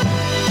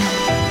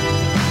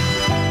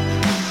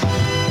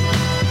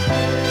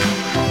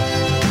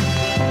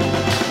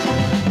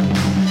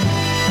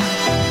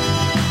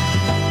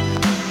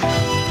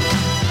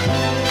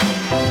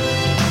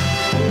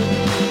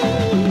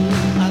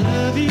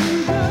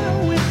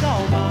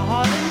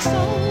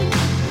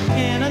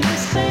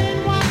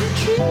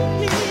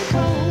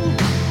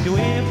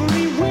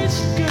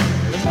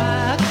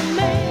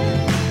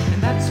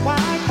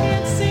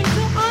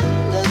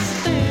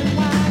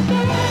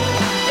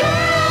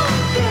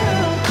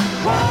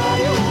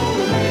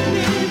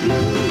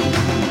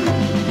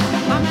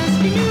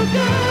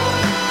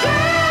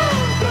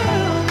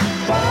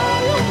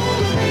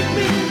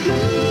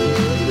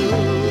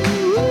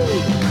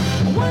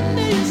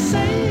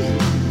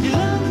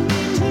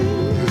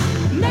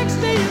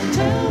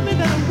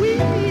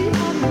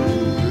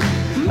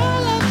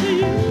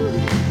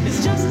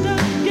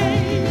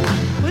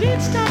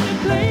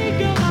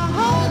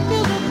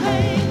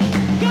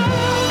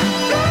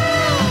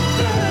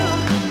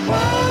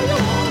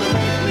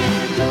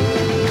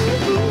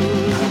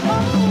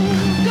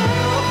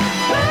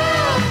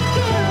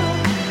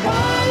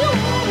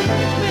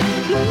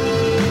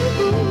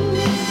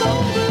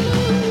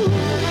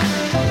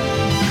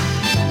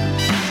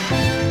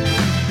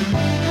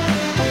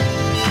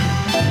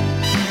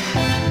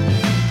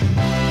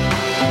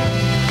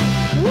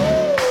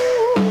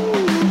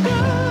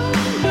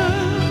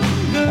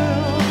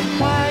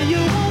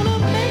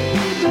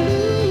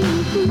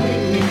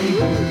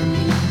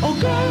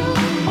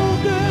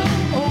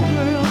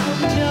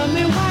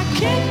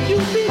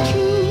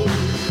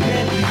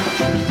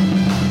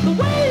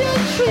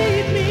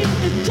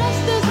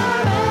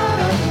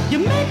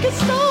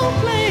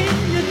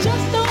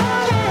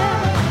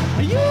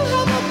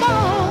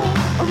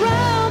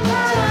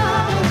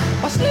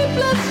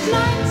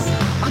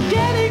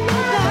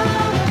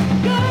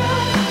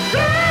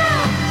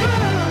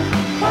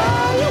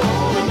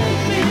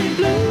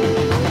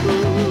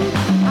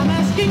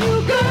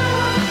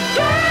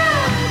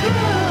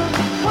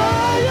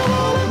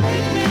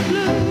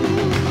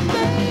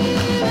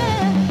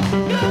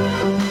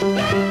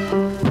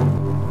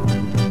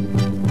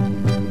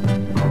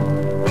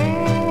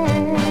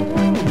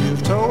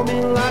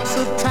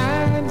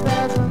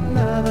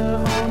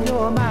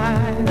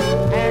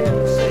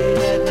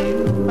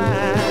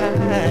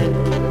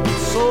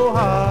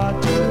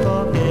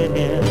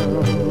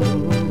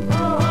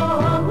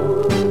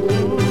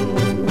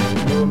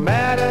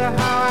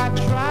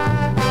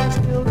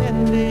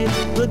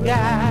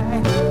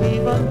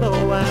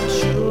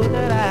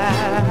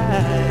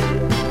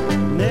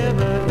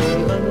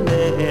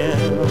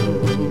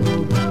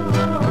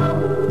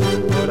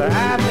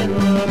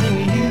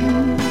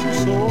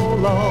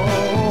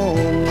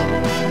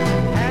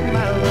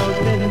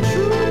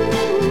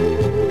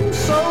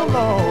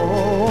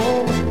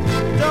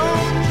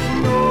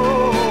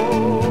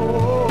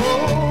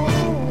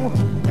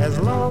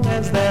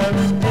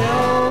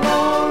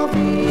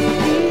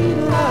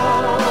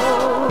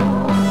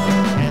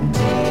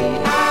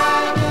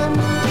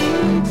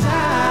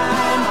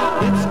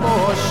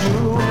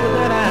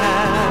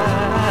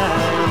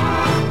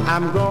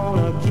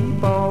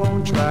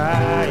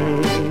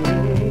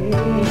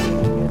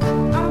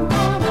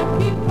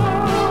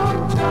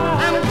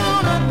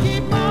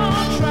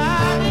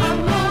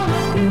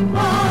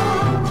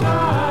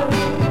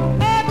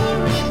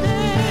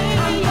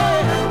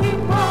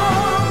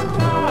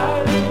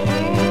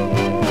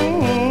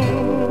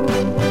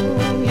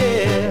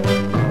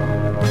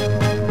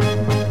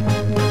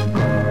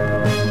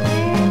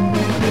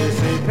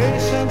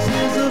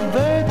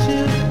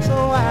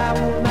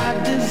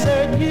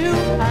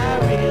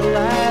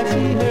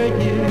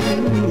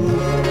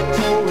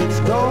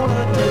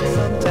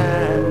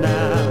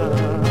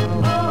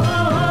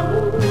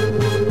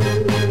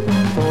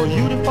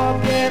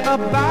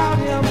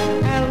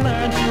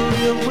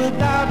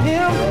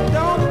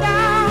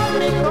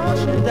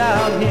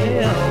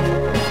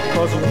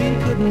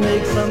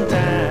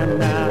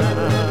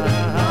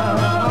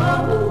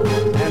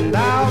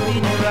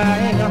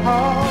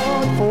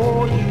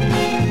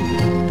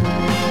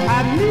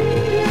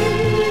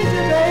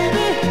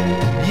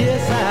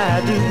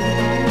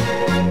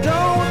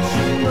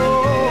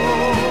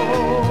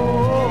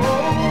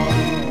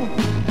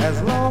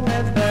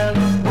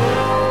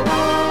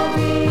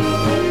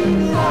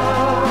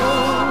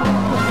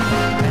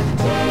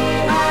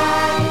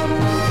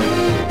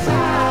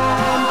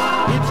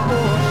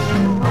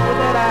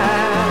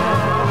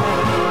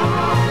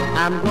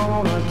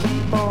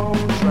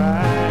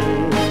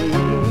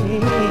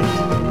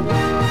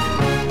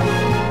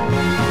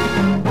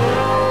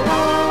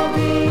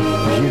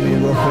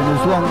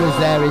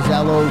 There is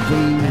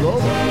L.O.V.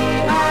 Love.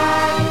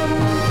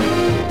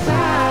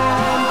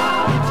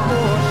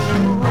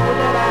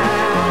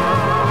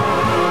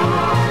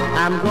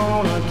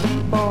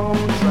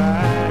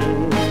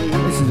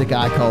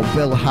 guy called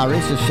Bill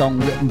Harris, a song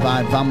written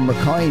by Van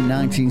McCoy in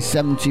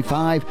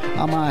 1975.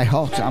 Am I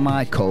hot, am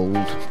I cold?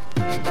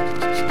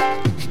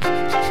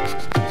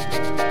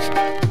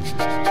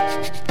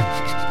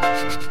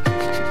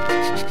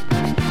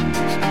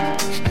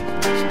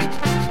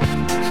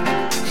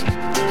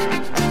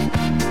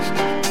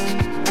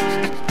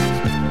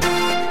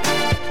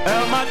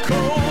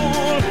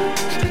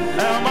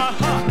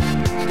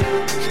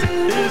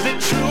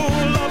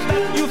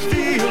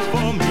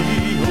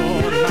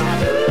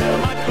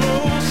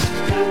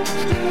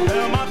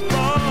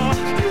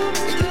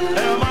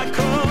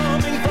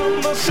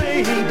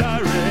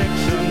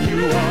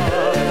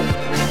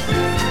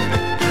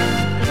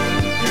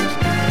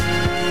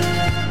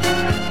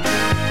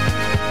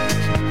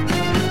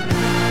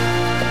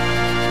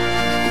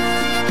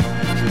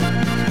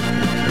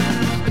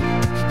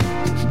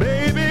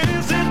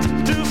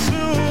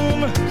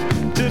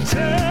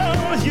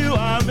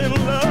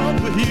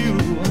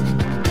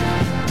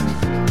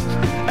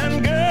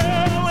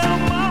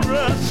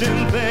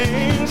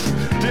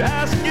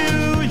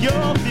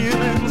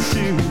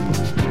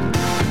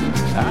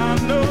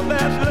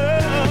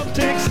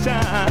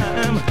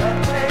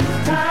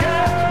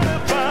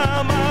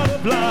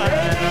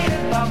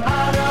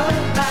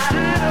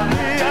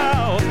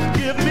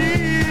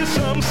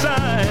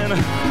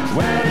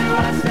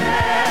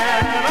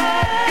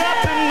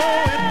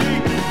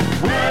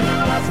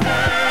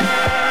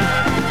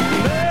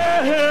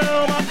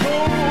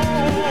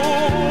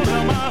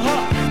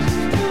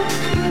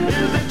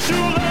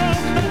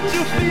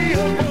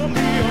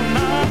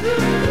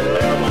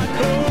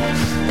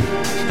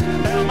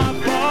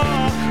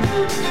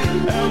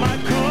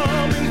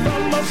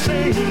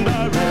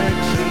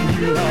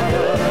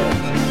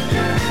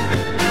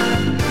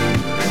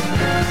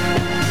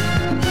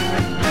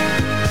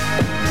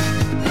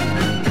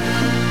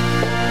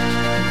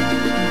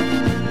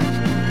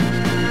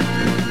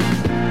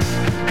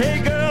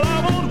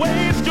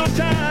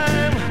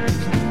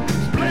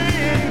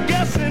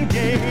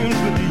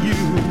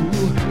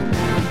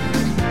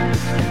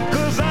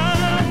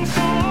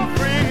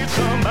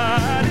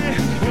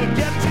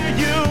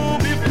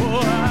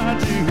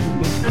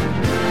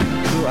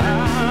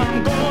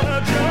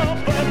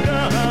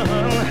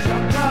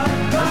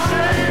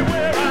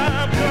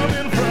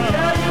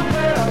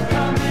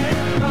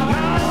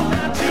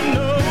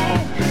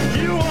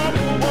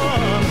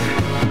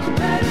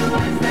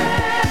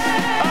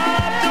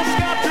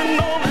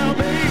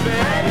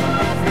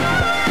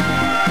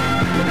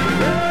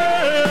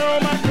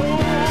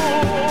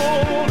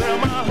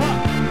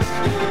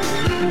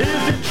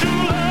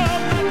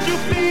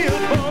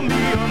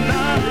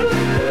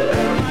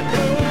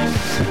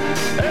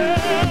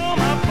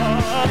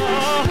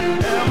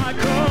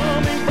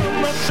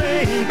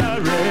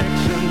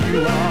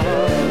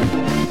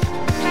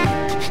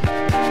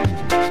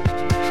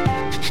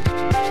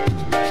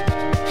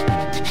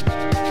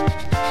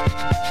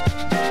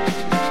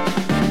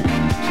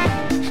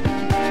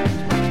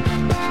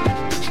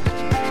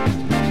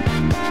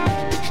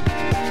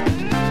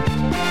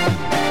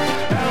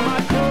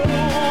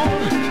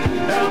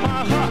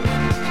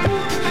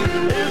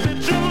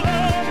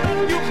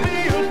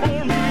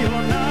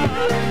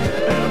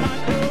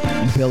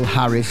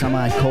 Harris, Am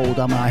I Cold,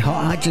 Am I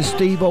Hot? Had to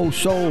Steve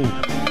O'Soul,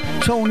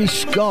 Tony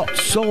Scott,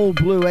 Soul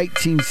Blue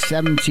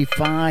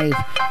 1875,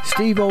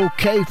 Steve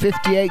OK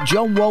 58,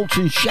 John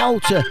Walton,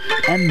 Shouter,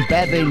 M.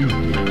 Bevin,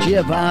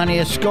 Giovanni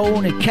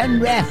Asconi,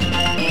 Ken Ref,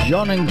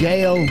 John and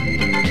Gail,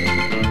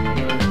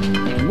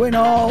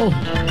 Winall,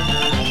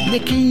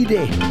 Nick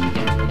Eady,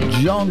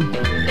 John,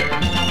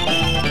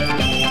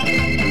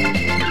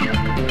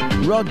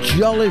 Rod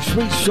Jolly,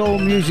 Sweet Soul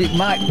Music,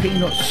 Mike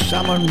Peanut,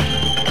 Salmon,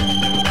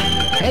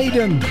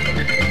 Hayden,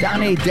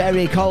 Danny,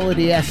 Derek,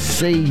 Holiday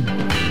SC,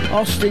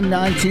 Austin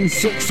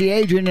 1960,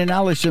 Adrian and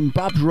Allison,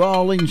 Babs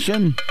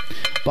Rawlinson,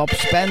 Bob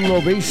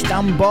Spenlove,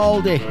 Stan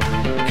Baldy,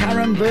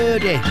 Karen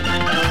Verdi,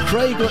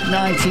 Craiglet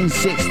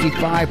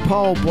 1965,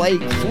 Paul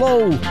Blake,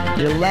 Flo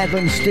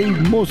 11, Steve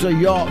Muzzer,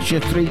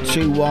 Yorkshire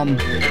 321,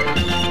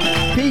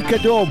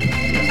 Pika Dub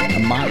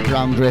and Mike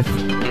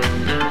Brandriff.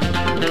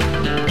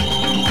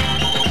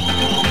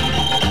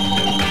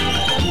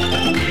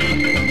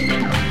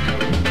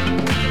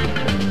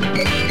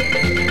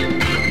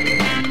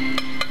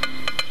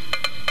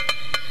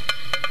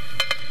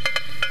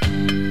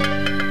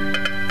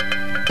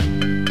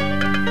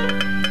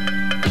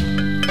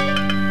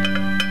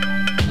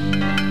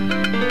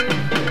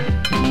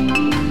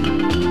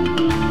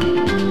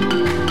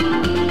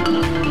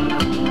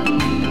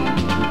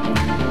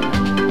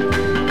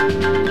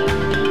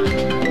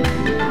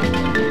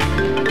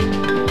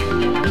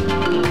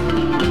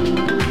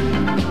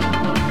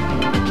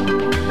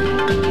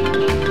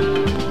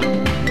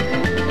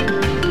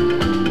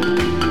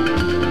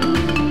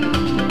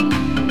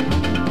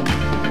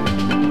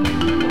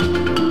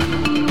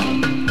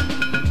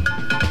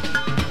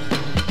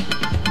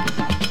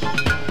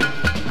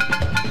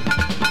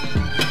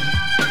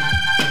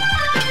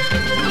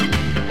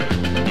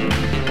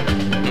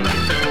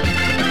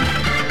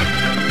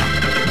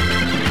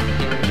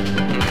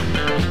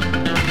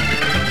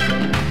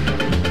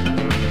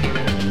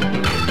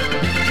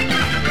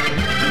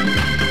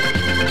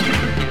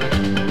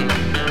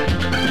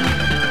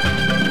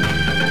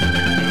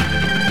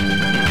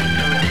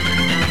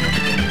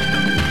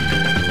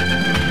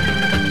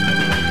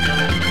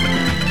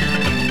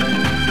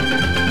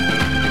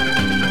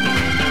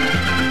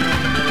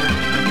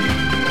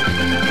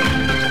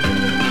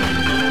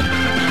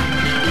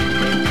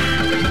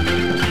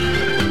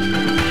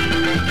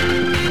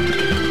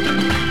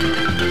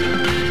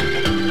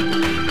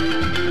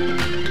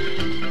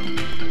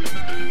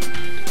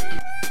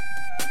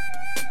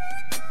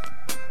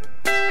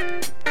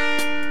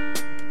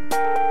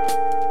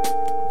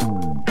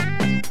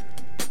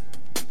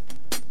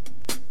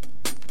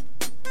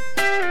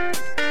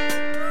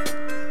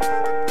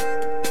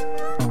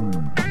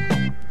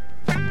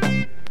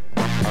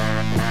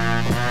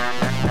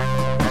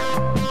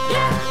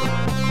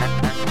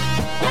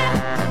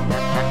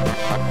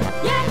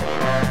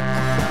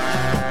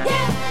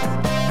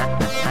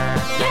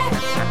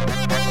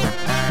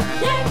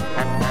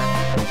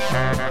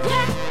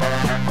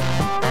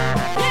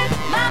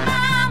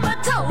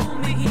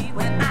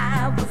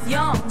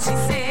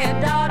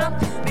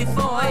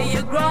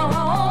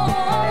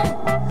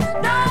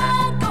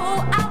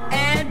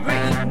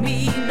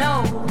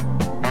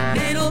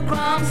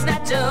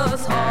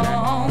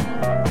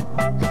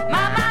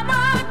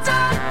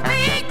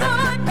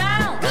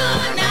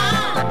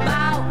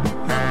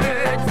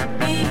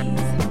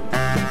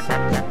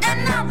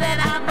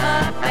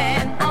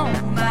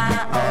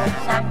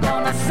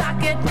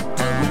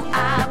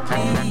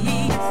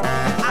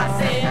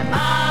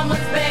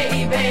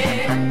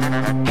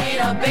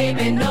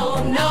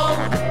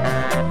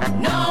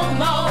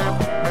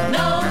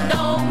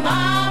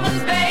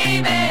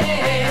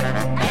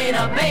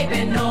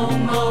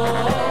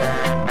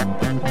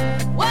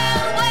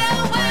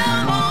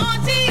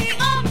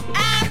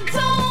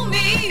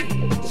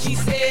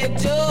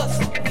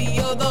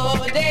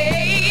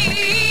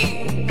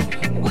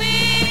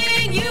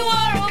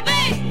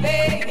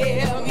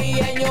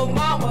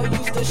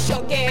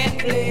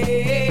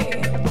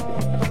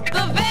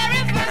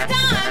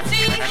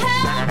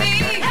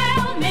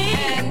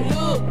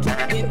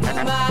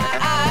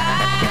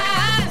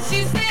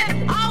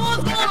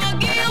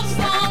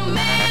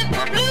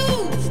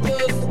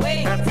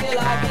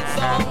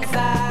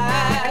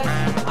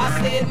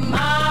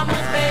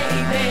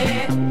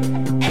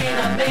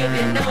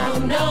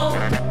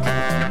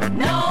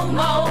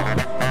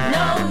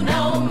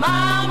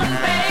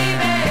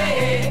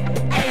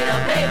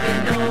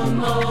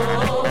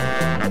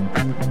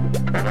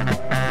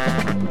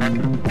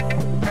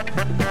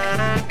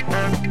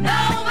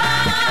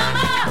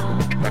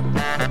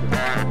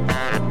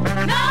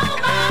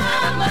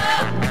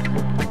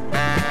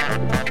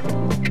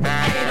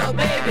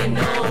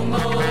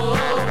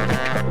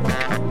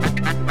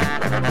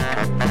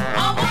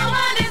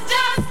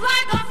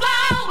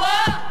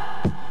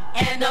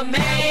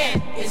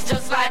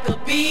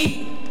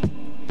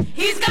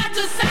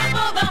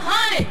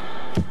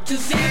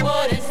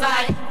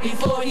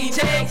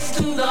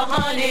 the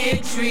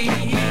honey tree.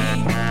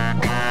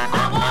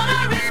 I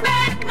wanna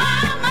respect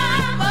my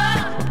mama,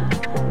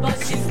 but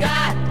she's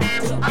got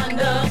to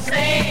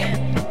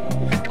understand.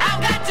 I've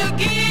got to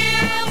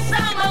give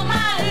some of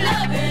my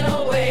loving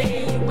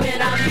away when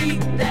I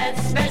meet that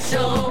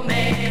special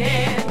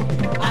man.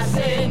 I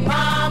said,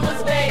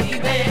 mama's baby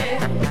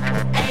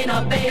ain't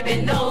a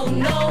baby, no,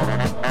 no,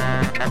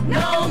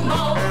 no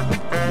more.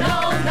 No,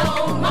 no,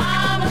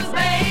 mama's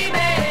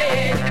baby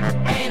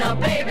ain't a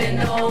baby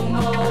no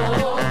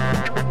more.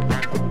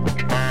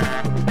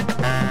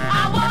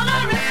 I wanna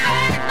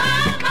respect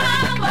my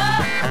mama,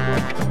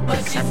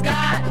 but she's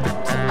got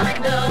to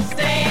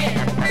understand.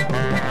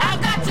 I've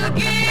got to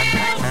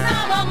give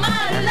some of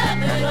my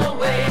loving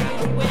away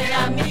when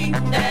I meet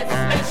that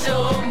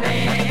special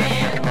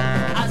man.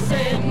 I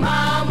said,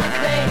 mama's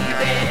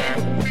baby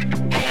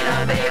ain't a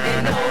baby,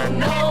 no,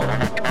 no,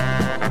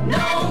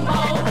 no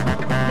more.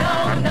 No,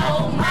 no,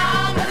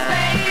 mama's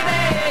baby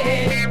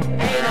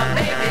ain't a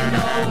baby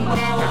no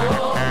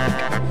more.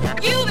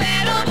 You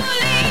better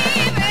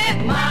believe it,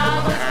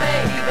 mama's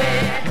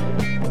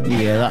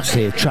baby. Yeah, that's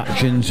the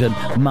Attractions and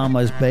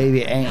Mama's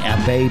Baby Ain't a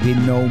Baby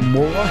No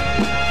More.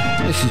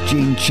 This is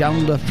Gene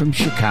Chandler from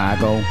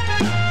Chicago.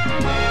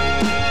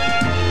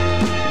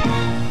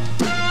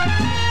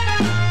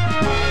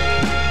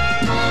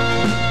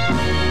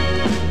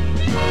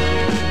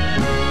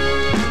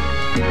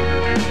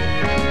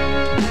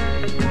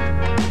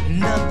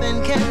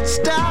 Nothing can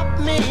stop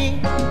me.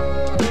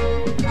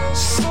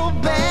 So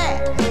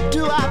bad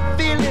do I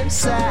feel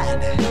inside.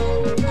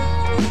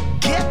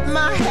 Get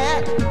my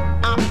hat,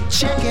 I'm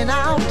checking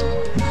out.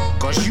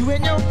 Cause you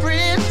and your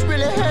friends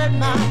really hurt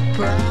my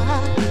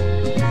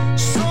pride.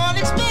 So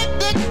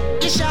unexpected,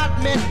 you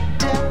shot me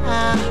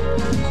down.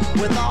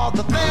 With all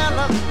the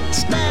fellas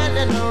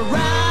standing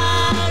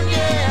around,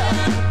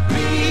 yeah.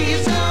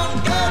 Please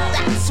don't go,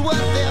 that's what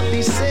they'll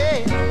be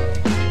saying.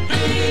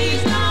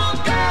 Please don't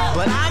go.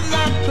 But I'm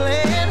not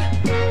playing,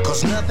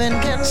 cause nothing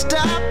can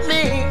stop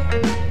me.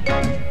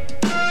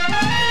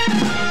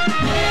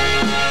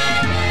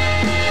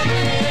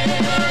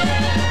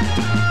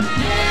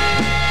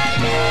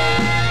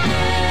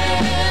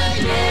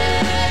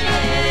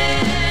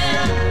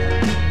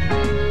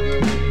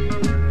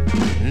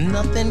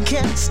 Nothing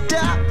can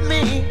stop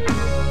me.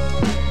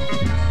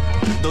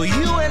 Though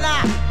you and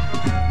I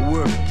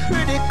were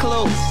pretty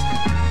close,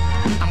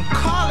 I'm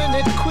calling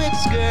it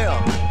quits, girl.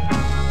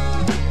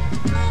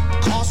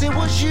 Cause it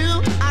was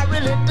you I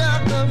really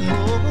done the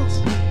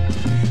most.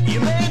 You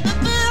made me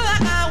feel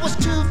like I was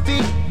 2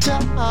 feet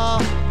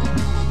tall,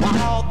 while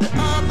all the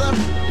others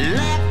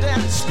laughed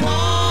and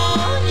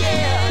swore,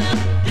 yeah.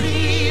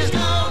 Please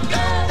don't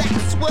go,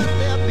 that's what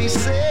they'll be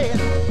saying.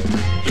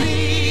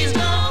 Please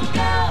don't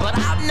go, but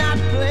I'm not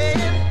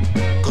playing,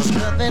 cause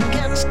nothing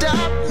can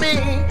stop me.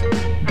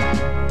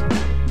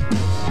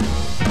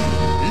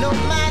 No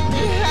mind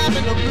me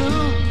having a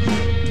blues.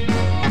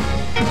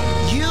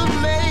 You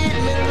made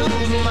me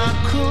lose my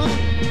cool.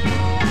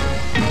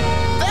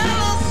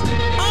 Fellas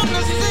on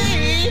the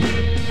scene,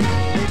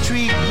 they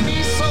treat me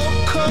so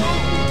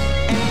cold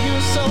and you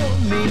so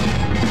mean.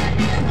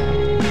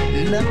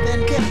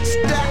 Nothing can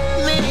stop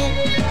me.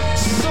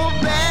 So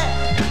bad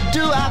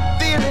do I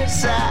feel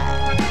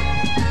inside.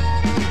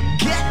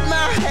 Get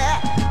my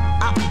hat,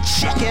 I'm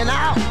checking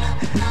out.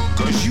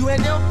 Cause you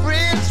and your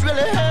friends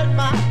really hurt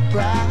my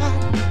pride.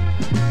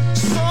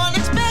 So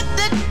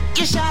unexpected,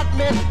 you shot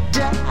me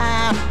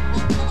down.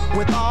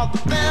 With all the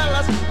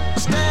fellas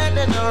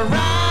standing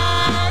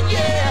around,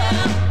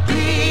 yeah.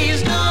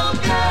 Please don't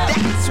go,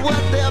 that's what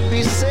they'll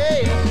be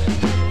saying.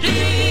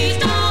 Please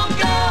don't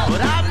go,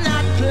 but I'm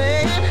not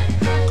playing,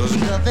 cause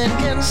nothing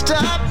can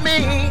stop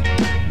me.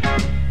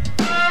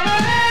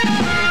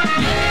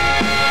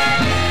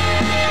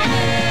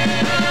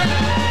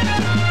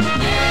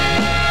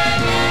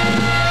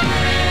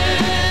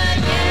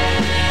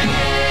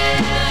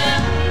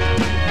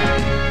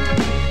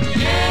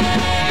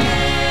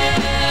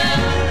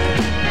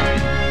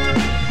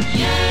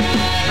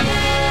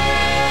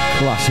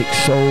 Classic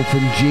soul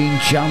from Gene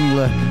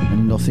Chandler,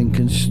 and Nothing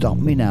Can Stop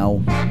Me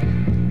Now.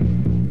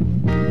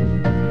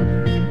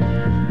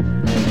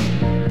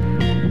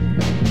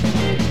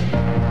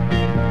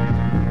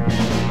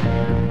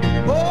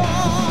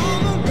 Oh,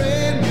 the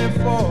rain may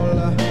fall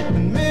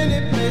in many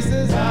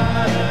places. Oh,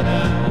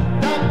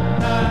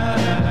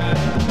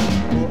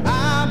 I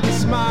may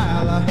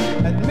smile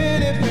at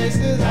many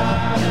faces.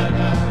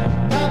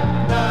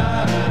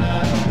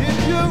 If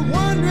you're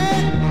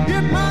wondering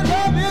if my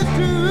love is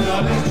true,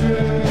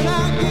 and I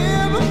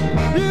give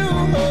you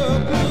a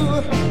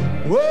clue.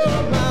 Oh,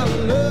 my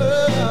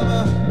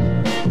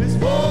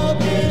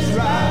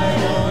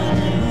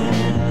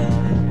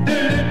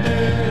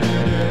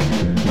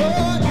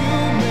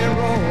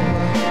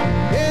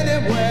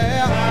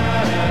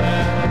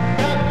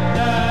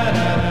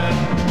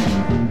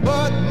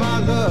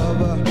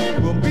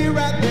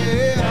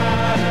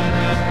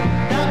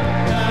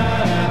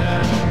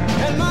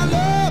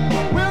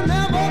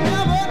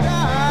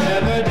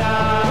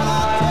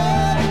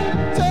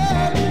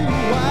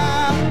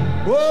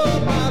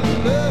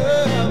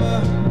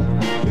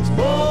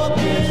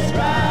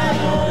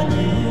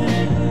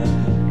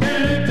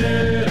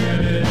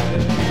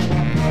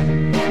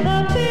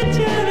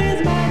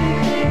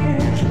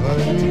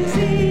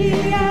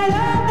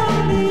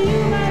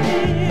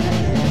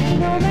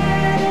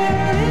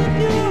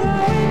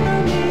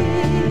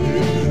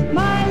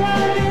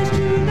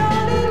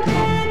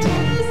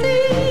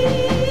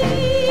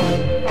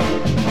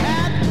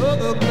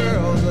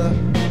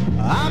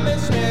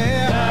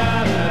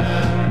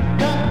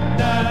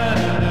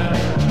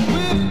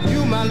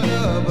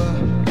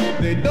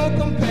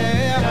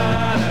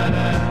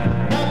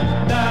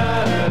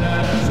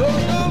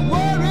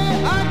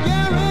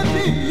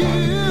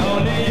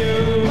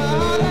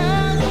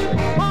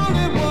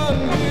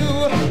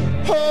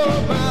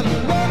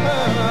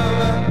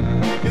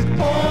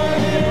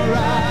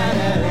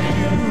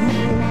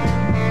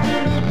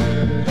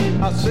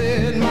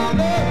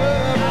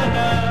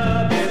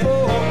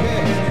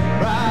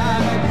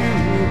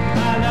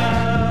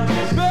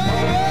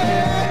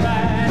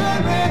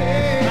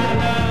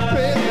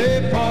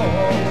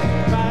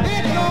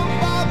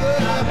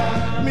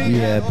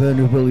Yeah,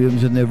 Bernard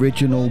Williams and the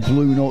original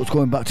Blue Notes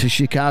going back to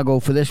Chicago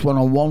for this one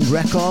on One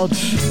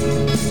Records.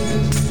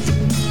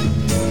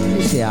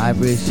 It's the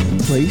Ivories,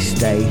 Please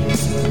Stay.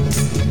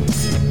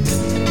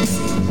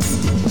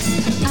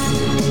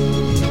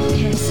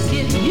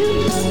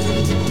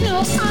 No,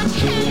 I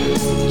can't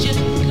let you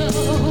go.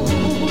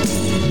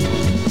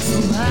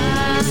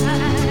 I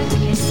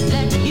can't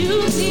let you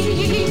be,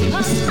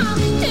 'cause I'm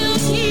still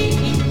here.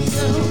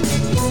 So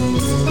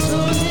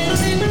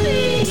listen,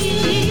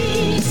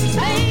 please,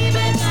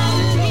 baby,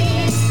 don't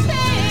leave.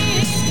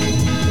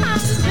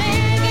 I'm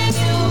begging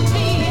you,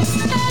 please.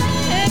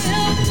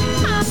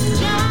 I'm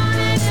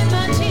drowning in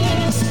my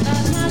tears,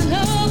 'cause my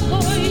love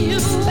for you,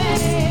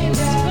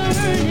 baby,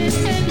 is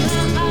burning in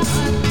my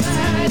heart.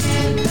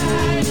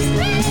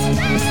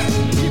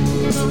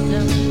 You're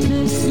gonna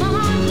miss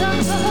my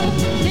love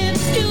if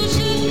you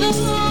should go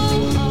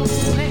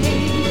away.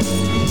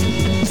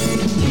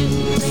 You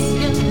think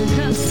you're the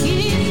lucky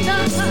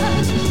star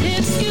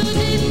if you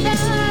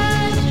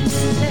decide to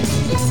stay.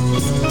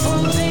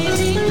 Oh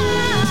baby,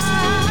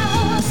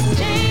 I'll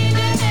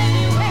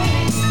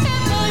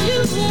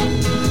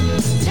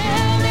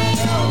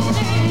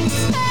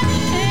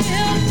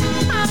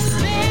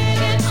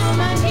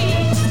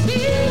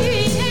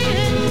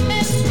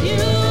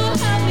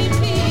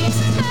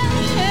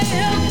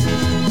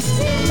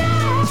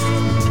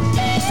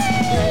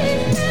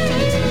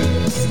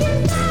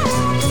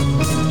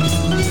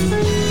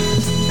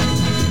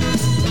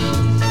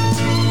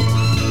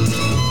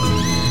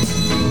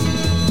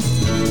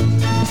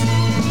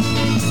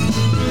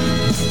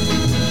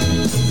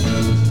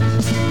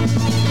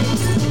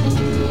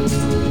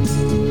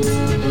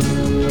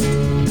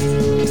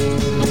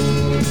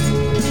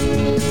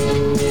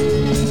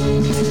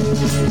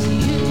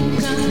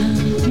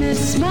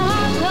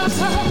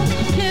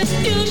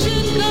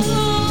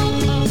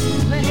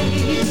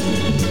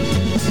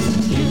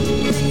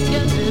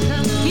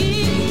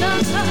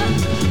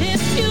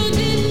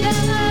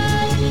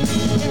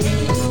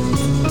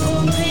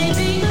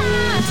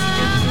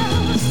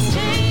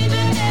change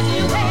it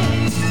anyway.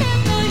 And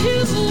for you,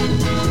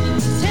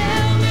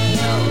 tell me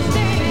your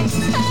name.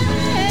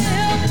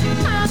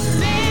 I'm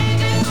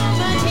begging on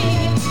my knees.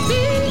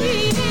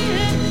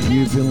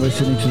 You've been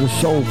listening to the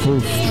Soulful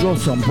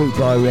Strut on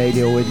Bootboy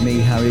Radio with me,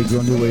 Harry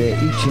Grundy. We're here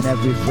each and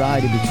every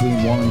Friday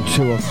between 1 and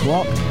 2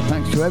 o'clock.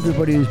 Thanks to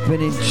everybody who's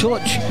been in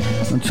touch.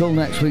 Until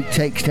next week,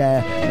 take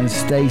care and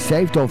stay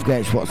safe. Don't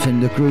forget it's what's in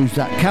the grooves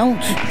that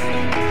count.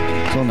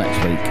 Till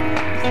next week.